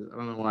temperature is. I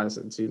don't know why I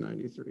said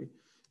 293.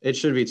 It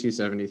should be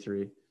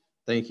 273.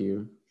 Thank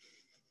you.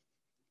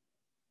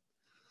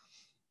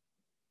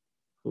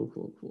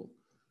 Cool.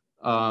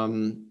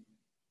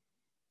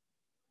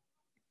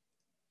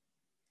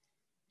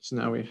 So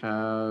now we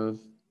have,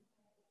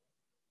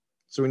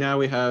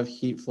 we have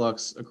heat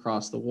flux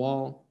across the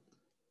wall.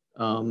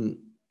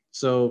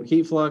 So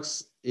heat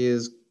flux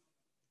is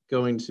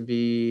going to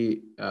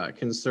be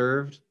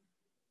conserved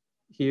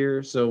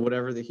here. So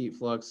whatever the heat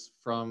flux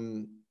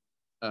from,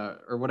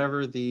 or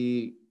whatever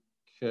the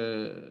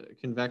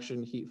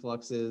convection heat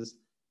flux is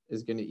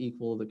going to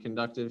equal the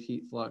conductive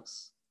heat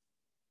flux.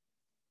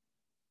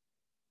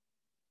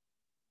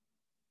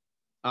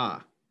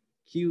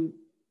 Q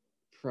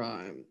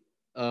prime.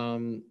 I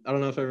don't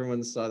know if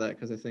everyone saw that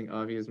because I think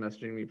Avi is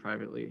messaging me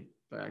privately,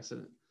 by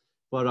accident.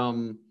 But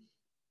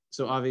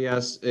so Avi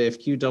asked if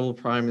Q double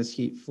prime is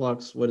heat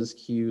flux, what is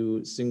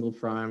Q single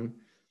prime?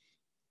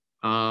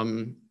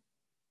 That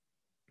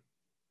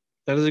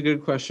is a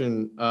good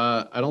question.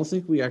 I don't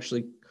think we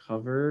actually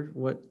covered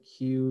what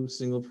Q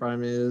single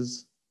prime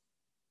is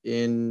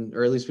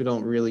or at least we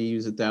don't really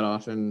use it that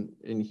often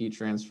in heat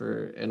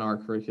transfer in our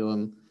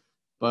curriculum.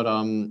 But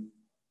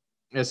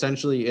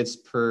essentially it's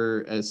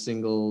per a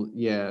single,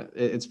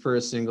 it's per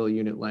a single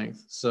unit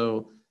length.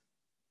 So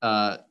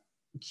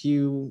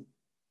Q,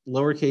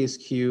 lowercase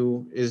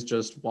q is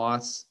just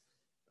watts.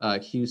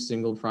 Q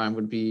single prime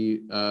would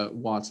be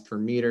watts per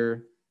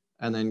meter.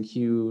 And then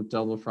Q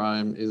double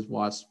prime is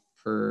watts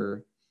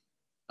per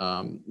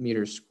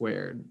meter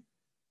squared.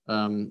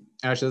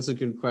 Actually, that's a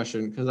good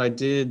question because I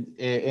did,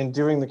 in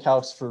doing the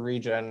calcs for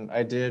regen,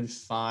 I did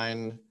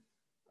find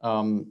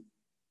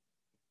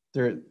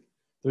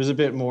there's a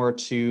bit more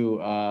to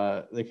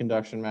the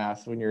conduction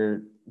math when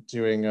you're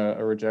doing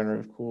a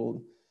regenerative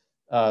cooled.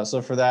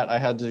 So for that, I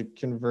had to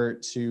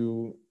convert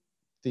to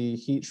the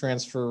heat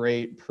transfer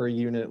rate per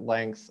unit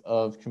length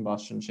of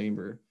combustion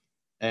chamber.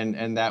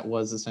 And that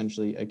was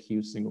essentially a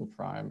Q single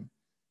prime.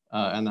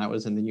 And that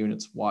was in the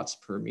units watts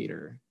per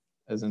meter,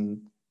 as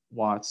in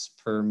watts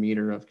per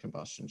meter of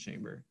combustion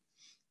chamber.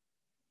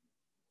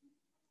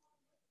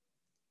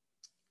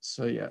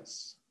 So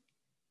yes,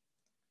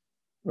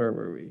 where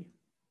were we?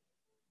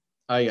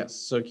 Yes,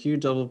 so Q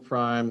double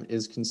prime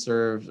is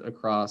conserved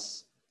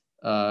across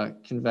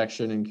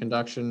convection and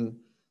conduction.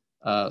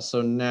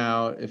 So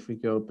now if we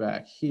go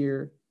back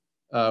here,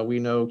 we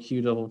know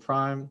Q double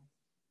prime.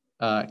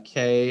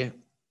 K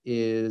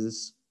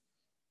is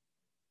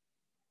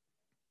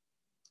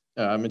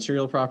a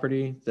material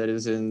property that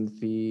is in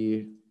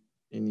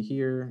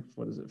here.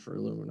 What is it for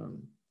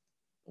aluminum?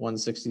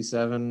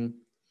 167.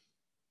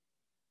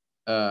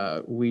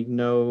 We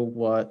know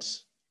what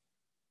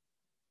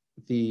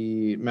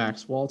the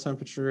max wall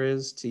temperature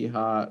is. T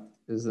hot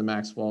is the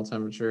max wall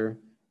temperature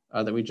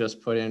that we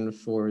just put in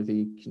for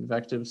the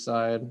convective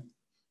side.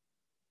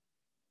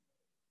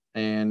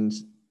 And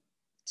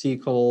T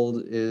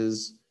cold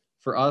is,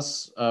 for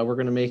us, we're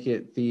going to make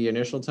it the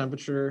initial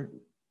temperature.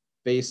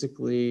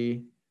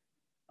 Basically,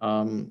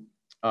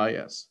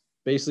 yes.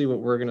 Basically what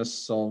we're going to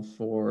solve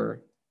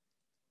for,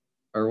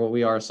 or what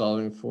we are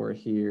solving for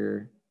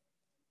here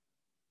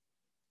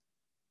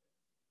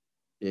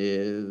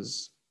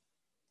is,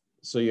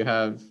 so you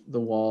have the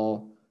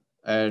wall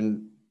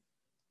and,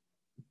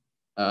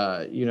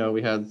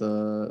 we had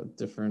the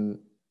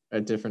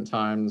at different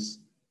times,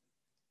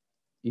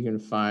 you can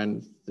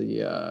find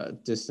the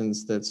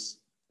distance that's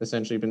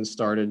essentially been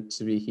started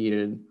to be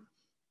heated.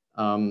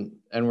 And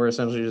we're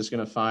essentially just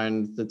going to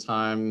find the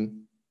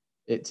time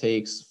it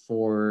takes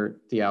for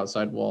the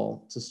outside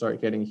wall to start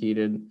getting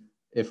heated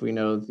if we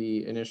know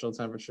the initial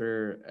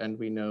temperature and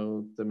we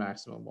know the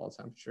maximum wall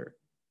temperature.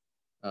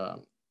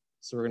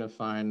 So we're going to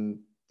find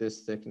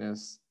this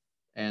thickness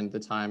and the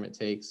time it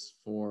takes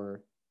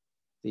for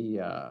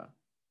the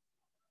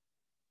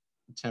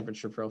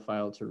temperature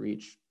profile to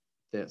reach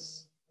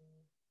this,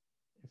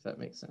 if that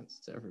makes sense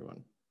to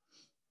everyone.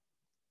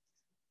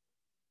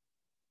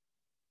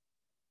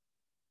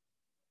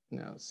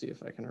 Now let's see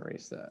if I can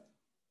erase that.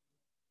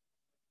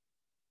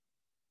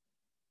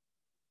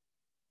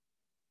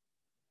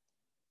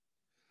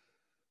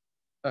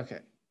 Okay.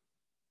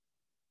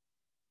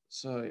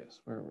 So yes,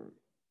 where were we?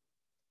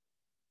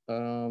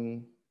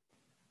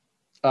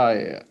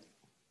 Yeah.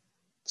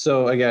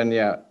 So again,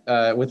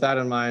 with that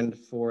in mind,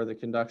 for the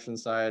conduction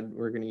side,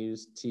 we're going to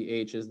use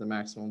TH as the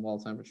maximum wall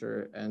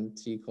temperature, and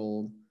T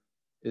cold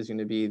is going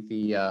to be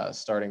the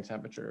starting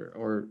temperature,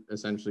 or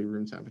essentially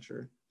room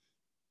temperature.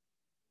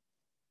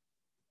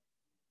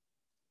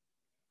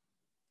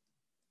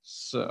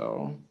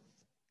 So,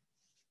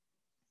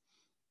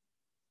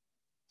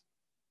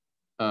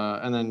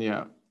 and then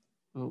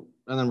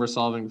and then we're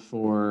solving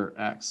for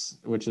X,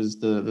 which is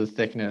the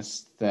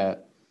thickness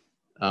that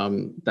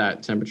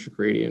that temperature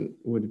gradient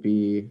would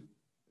be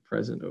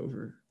present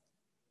over.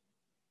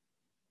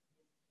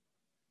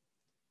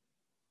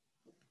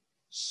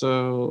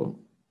 So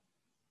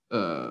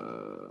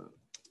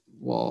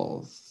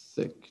wall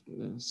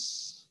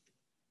thickness.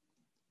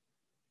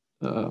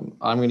 I'm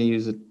going to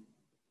use it.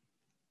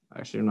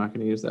 Actually, I'm not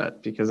going to use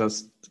that because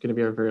that's going to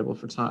be our variable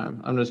for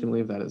time. I'm just going to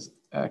leave that as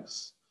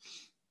X.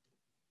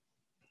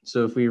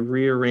 So if we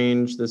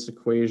rearrange this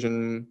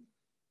equation,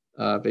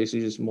 basically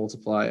just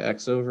multiply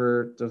X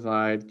over,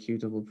 divide Q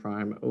double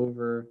prime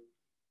over.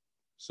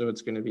 So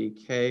it's going to be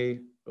K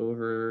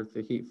over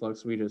the heat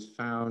flux we just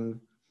found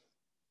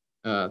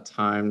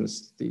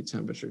times the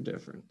temperature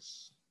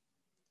difference.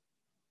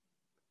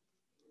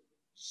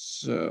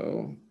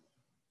 So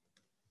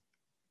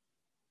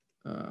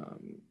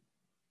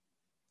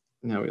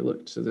now we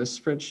look to this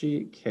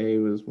spreadsheet. K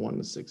was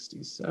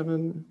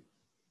 167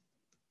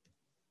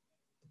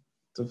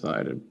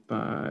 divided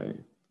by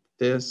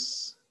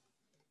this.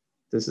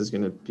 This is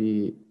going to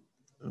be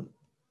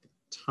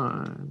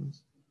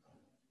times.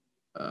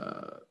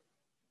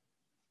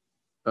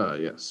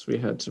 Yes, we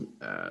had to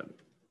add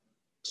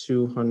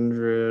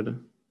 200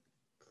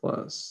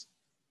 plus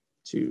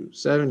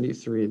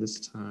 273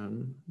 this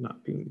time,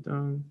 not being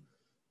done,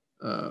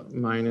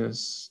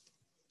 minus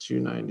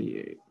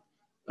 298.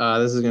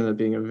 This is going to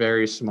be a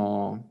very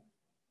small,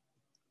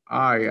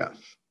 yes.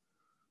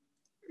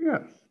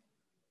 Yes.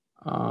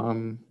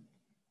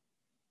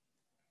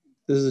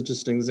 This is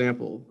just an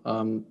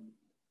example.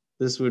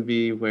 This would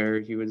be where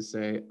he would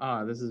say,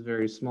 this is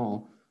very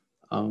small.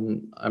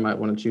 I might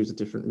want to choose a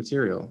different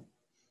material.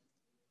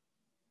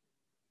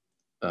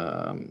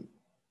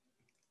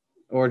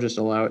 Or just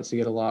allow it to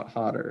get a lot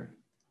hotter,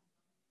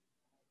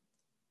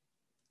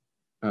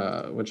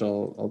 which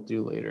I'll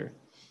do later.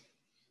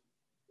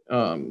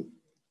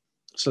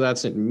 So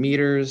that's in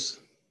meters.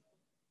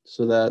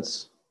 So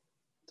that's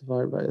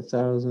divided by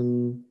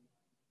 1,000.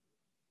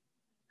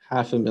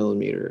 Half a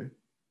millimeter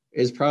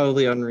is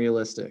probably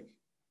unrealistic.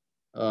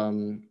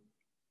 So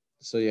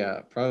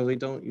yeah, probably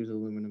don't use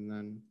aluminum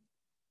then.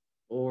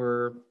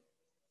 Or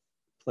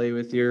play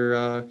with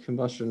your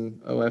combustion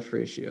OF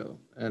ratio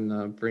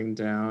and bring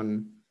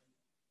down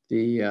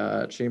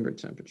the chamber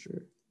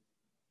temperature.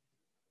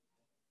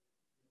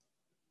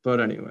 But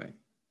anyway,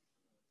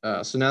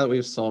 so now that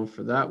we've solved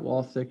for that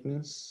wall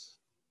thickness,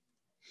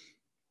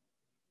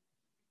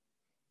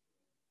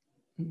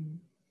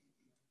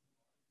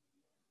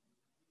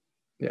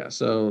 yeah,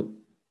 so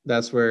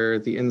that's where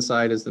the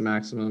inside is the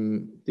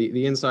maximum,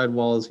 the inside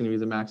wall is going to be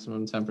the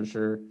maximum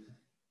temperature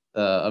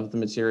of the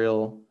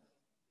material,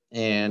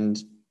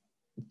 and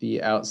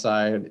the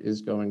outside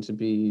is going to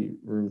be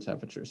room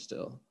temperature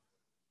still.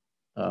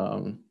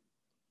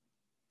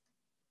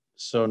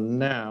 So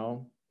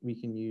now we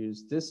can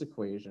use this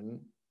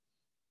equation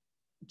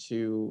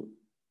to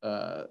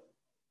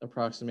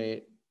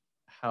approximate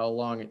how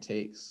long it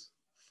takes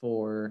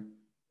for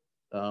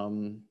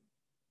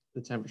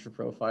the temperature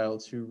profile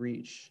to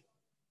reach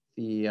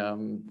the,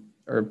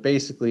 or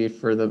basically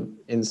for the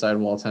inside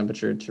wall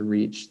temperature to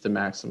reach the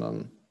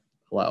maximum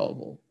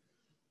allowable.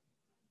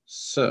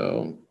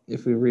 So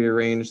if we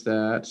rearrange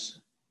that,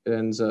 it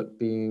ends up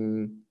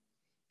being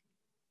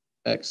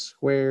x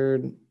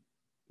squared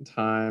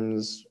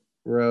times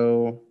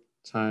rho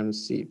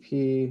times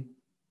Cp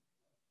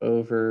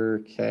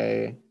over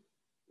K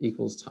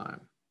equals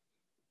time.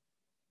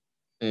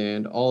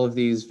 And all of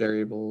these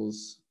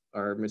variables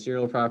are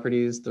material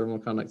properties, thermal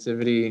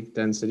conductivity,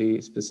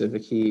 density,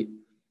 specific heat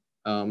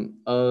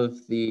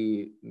of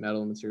the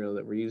metal material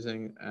that we're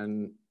using.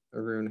 And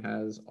Arun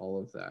has all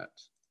of that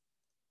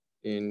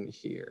in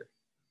here.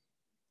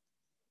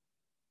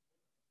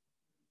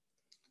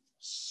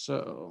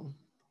 So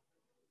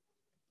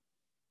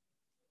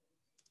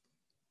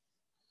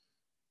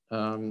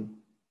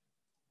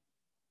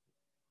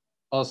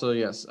also,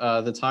 yes,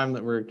 the time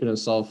that we're going to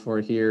solve for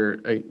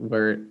here,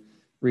 where it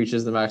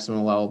reaches the maximum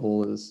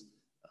allowable, is,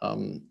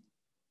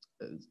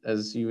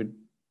 as you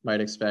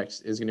might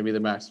expect, is going to be the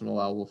maximum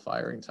allowable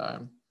firing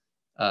time,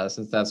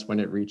 since that's when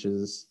it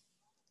reaches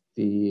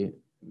the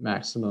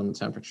maximum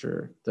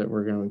temperature that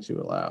we're going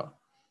to allow.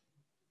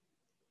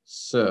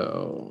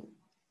 So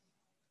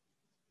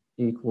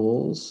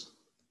equals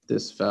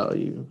this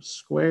value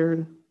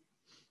squared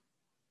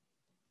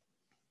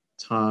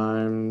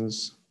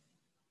times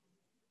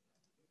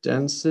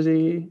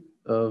density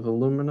of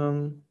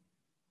aluminum,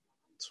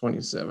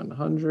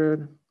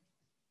 2,700,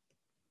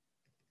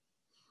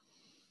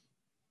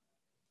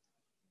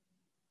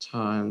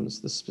 times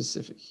the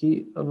specific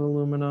heat of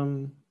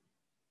aluminum,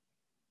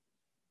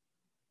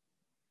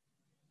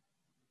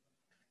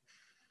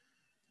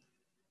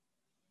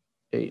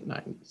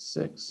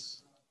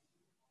 896.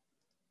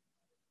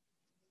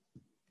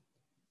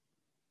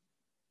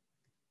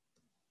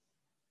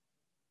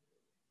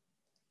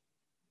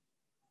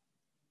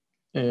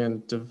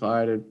 And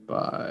divided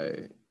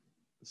by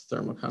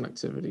thermal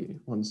conductivity,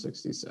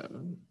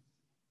 167.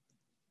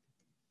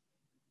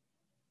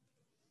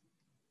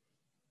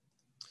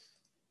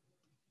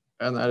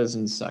 And that is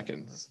in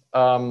seconds.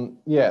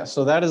 Yeah,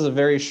 so that is a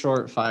very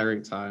short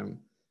firing time.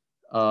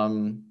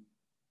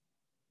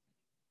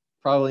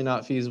 Probably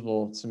not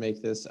feasible to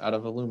make this out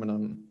of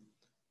aluminum.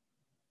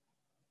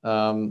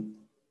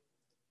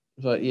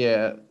 But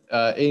yeah,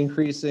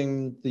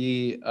 increasing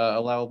the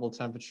allowable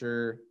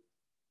temperature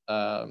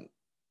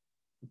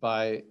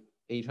by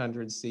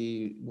 800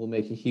 C will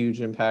make a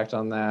huge impact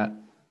on that.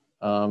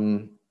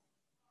 All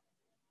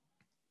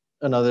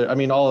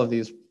of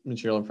these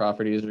material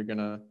properties are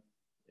gonna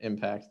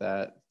impact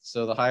that.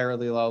 So the higher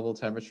the allowable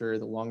temperature,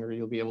 the longer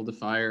you'll be able to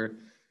fire.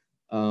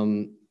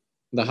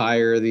 The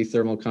higher the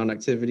thermal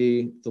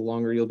conductivity, the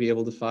longer you'll be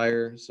able to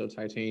fire. So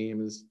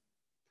titanium is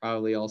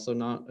probably also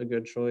not a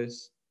good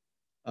choice.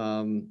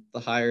 The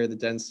higher the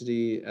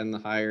density and the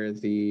higher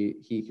the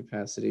heat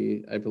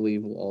capacity, I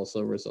believe, will also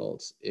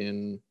result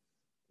in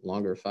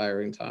longer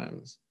firing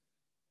times.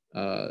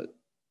 So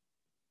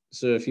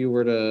if you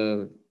were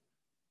to,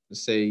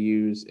 say,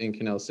 use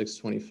Inconel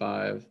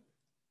 625,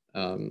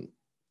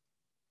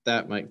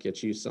 that might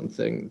get you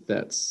something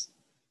that's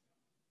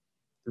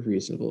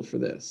reasonable for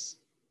this.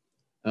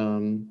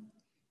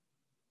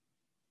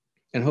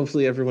 And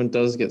hopefully everyone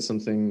does get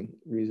something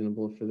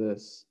reasonable for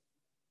this.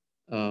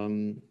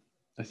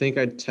 I think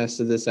I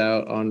tested this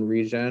out on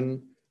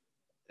regen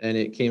and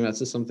it came out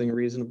to something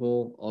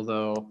reasonable,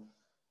 although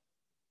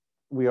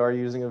we are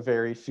using a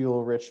very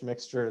fuel-rich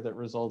mixture that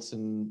results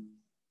in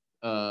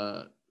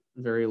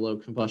very low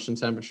combustion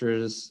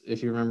temperatures.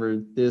 If you remember,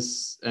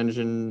 this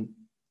engine,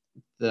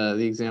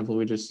 the example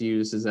we just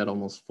used is at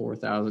almost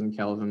 4,000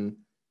 Kelvin.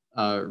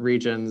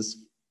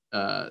 Regen's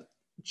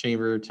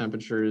chamber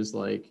temperature is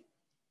like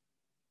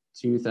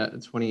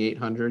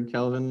 2,800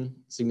 Kelvin,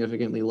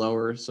 significantly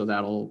lower, so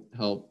that'll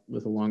help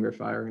with a longer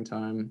firing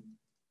time.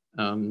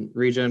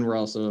 Regen,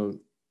 we're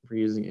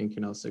using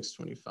Inconel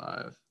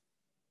 625.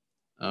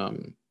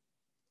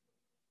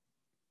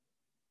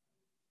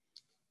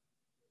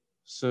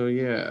 So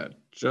yeah,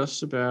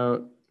 just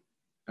about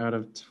out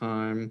of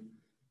time.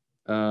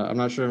 I'm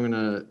not sure I'm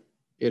gonna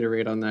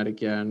iterate on that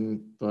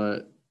again,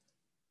 but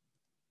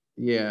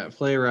yeah,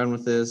 play around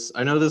with this.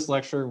 I know this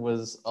lecture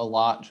was a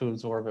lot to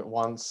absorb at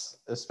once,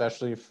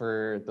 especially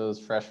for those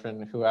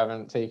freshmen who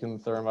haven't taken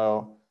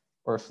thermo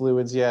or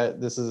fluids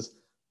yet. This is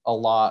a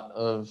lot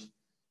of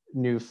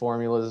new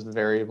formulas and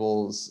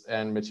variables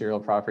and material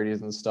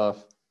properties and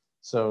stuff.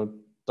 So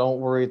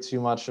don't worry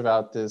too much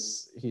about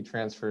this heat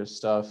transfer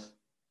stuff.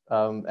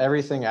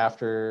 Everything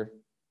after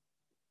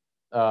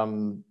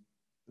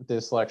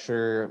this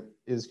lecture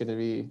is going to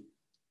be,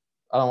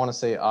 I don't want to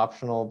say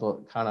optional,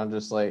 but kind of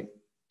just like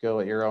go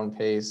at your own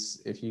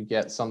pace. If you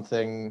get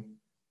something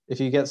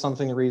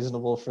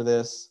reasonable for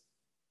this,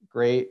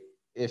 great.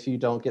 If you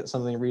don't get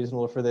something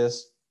reasonable for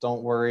this,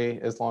 don't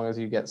worry. As long as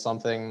you get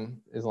something,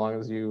 as long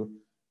as you,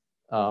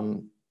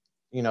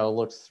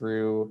 looked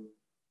through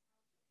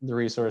the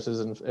resources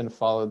and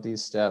followed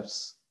these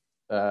steps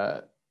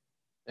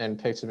and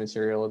picked a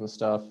material and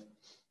stuff,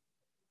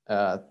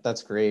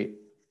 that's great.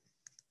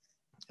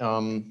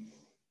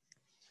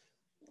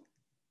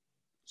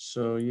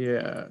 So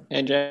yeah.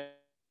 Hey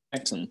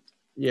Jackson.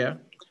 Yeah.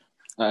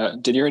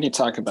 Did you already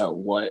talk about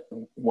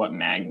what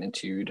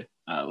magnitude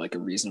like a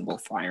reasonable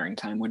firing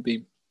time would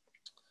be?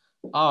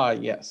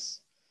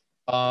 Yes.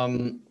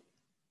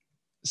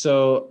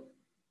 So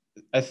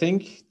I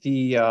think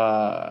the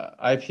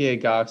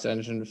IPA GOX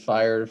engine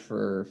fired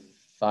for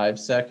 5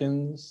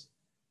 seconds,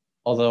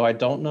 although I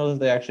don't know that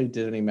they actually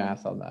did any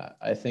math on that.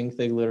 I think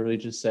they literally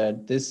just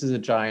said, this is a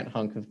giant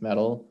hunk of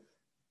metal.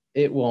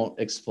 It won't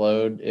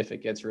explode if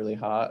it gets really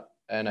hot.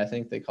 And I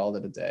think they called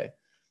it a day.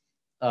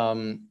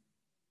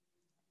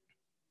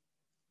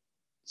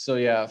 So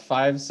yeah,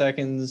 5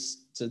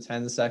 seconds to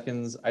 10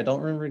 seconds. I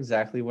don't remember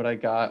exactly what I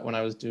got when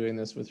I was doing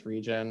this with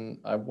regen.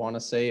 I want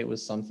to say it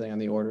was something on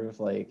the order of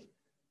like,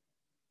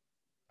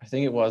 I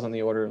think it was on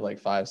the order of like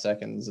 5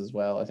 seconds as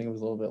well. I think it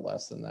was a little bit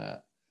less than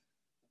that.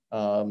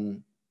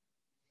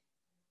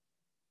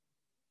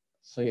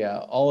 So yeah,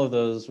 all of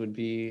those would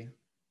be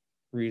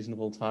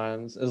reasonable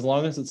times, as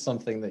long as it's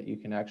something that you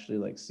can actually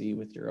like see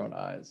with your own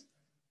eyes.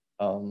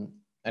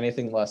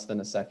 Anything less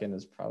than a second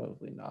is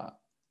probably not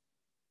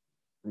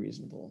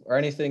reasonable, or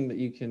anything that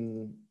you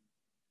can,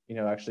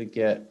 actually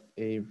get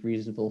a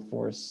reasonable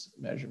force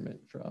measurement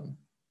from.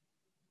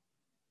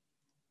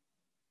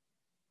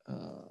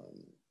 I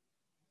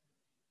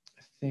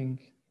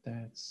think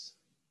that's,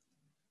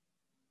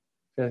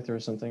 I feel like there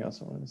was something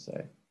else I wanted to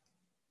say.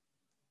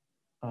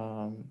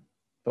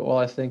 But while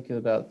I think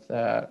about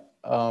that,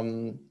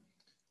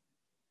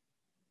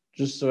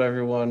 just so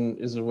everyone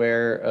is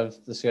aware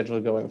of the schedule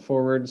going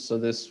forward. So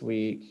this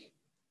week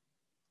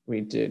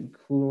we did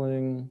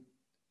cooling.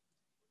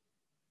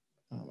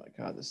 Oh my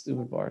God, this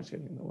stupid bar is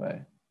getting in the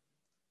way.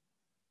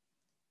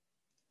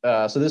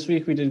 So this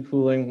week we did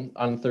cooling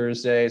on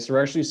Thursday. So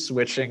we're actually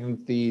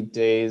switching the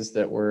days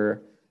that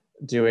we're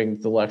doing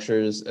the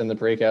lectures and the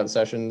breakout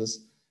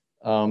sessions.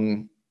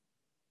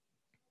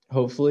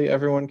 Hopefully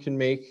everyone can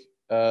make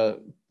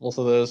both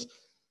of those.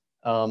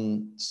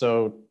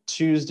 So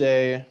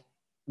Tuesday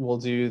we'll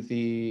do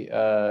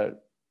the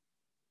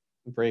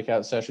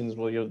breakout sessions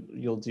where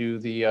you'll do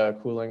the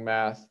cooling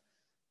math,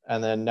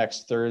 and then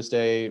next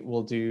Thursday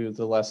we'll do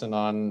the lesson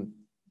on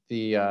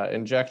the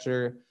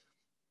injector,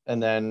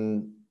 and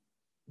then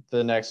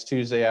the next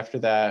Tuesday after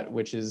that,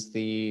 which is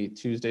the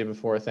Tuesday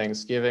before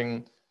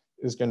Thanksgiving,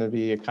 is going to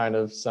be a kind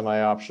of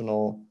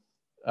semi-optional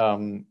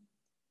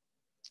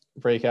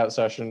breakout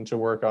session to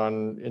work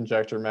on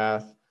injector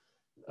math.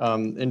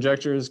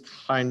 Injector is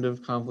kind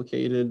of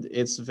complicated.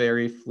 It's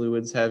very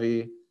fluids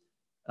heavy,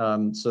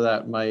 so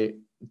that might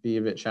be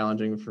a bit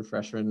challenging for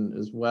freshmen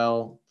as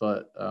well.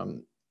 But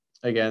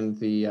again,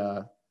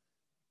 the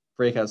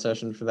breakout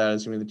session for that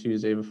is going to be the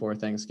Tuesday before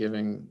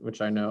Thanksgiving,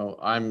 which I know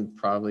I'm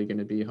probably going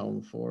to be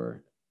home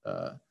for.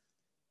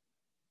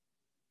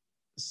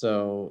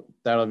 So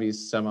that'll be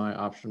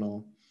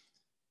semi-optional.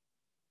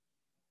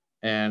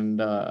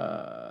 And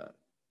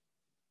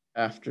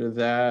after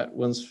that,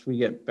 once we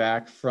get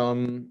back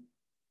from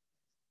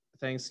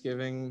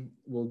Thanksgiving,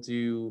 we'll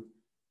do,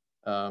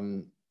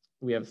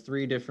 we have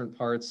 3 different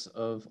parts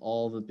of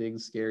all the big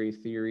scary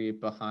theory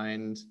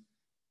behind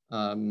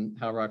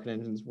how rocket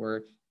engines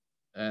work.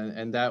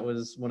 and that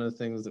was one of the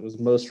things that was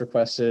most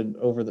requested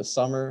over the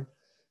summer.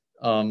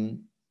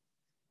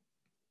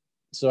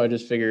 So I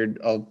just figured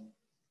I'll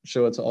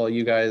show it to all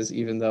you guys,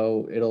 even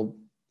though it'll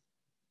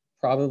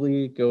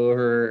probably go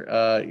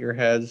over your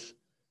heads.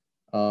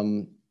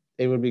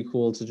 It would be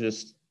cool to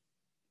just,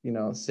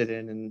 sit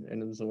in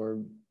and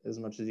absorb as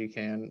much as you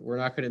can. We're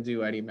not going to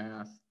do any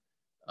math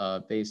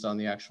based on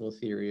the actual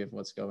theory of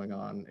what's going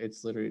on.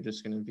 It's literally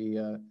just going to be,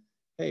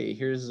 hey,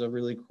 here's a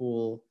really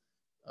cool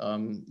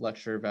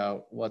lecture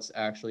about what's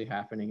actually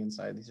happening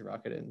inside these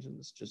rocket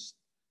engines, just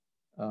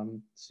so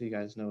you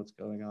guys know what's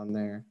going on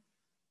there.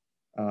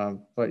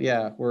 But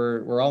yeah,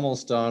 we're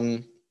almost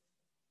done.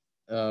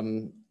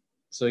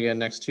 So again,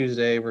 next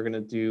Tuesday, we're going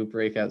to do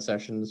breakout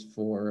sessions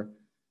for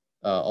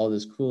all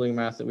this cooling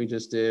math that we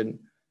just did.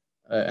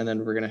 And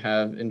then we're going to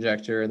have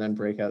injector and then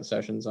breakout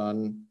sessions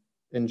on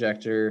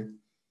injector.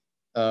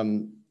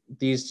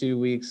 These 2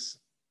 weeks,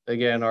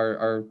 again,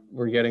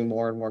 we're getting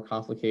more and more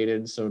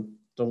complicated. So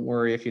don't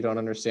worry if you don't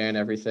understand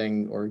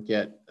everything or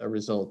get a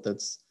result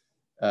that's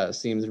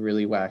seems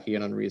really wacky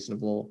and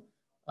unreasonable.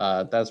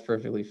 That's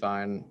perfectly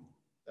fine.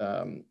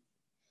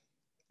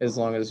 As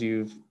long as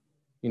you've,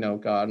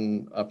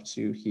 gotten up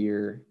to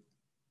here,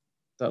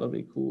 that'll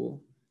be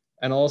cool.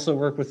 And also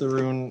work with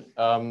Arun.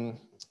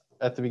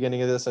 At the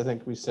beginning of this, I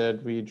think we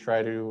said we'd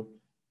try to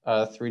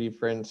 3D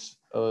print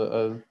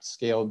a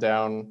scaled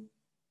down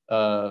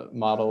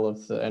model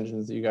of the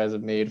engines that you guys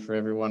have made for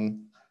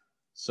everyone.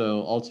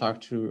 So I'll talk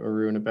to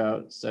Arun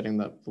about setting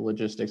up the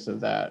logistics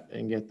of that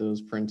and get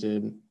those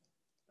printed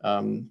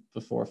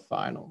before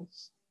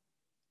finals.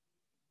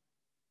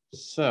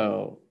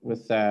 So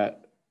with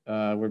that,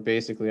 we're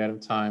basically out of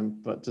time,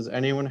 but does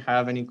anyone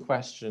have any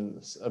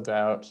questions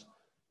about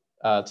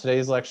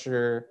today's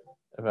lecture,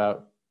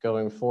 about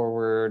going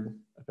forward,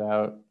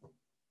 about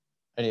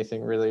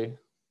anything really?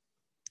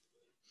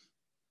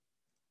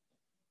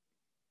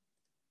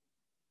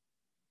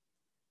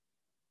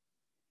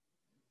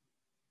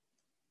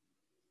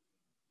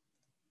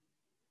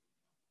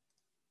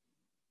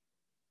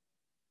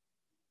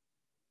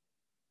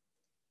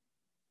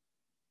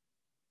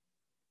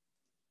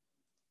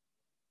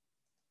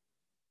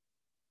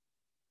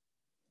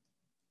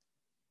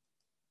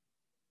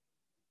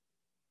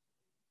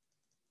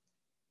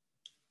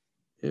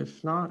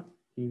 If not,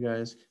 you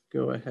guys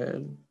go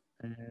ahead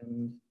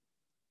and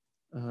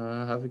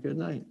have a good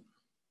night.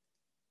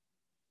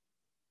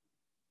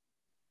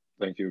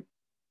 Thank you.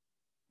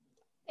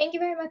 Thank you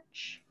very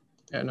much.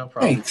 Yeah, no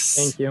problem. Thanks.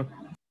 Thank you.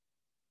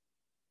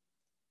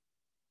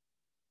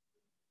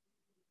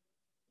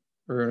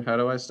 Arun, how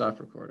do I stop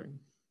recording?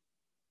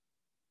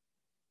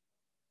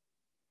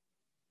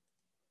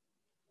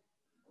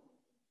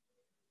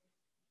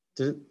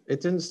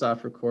 It didn't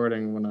stop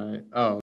recording when oh.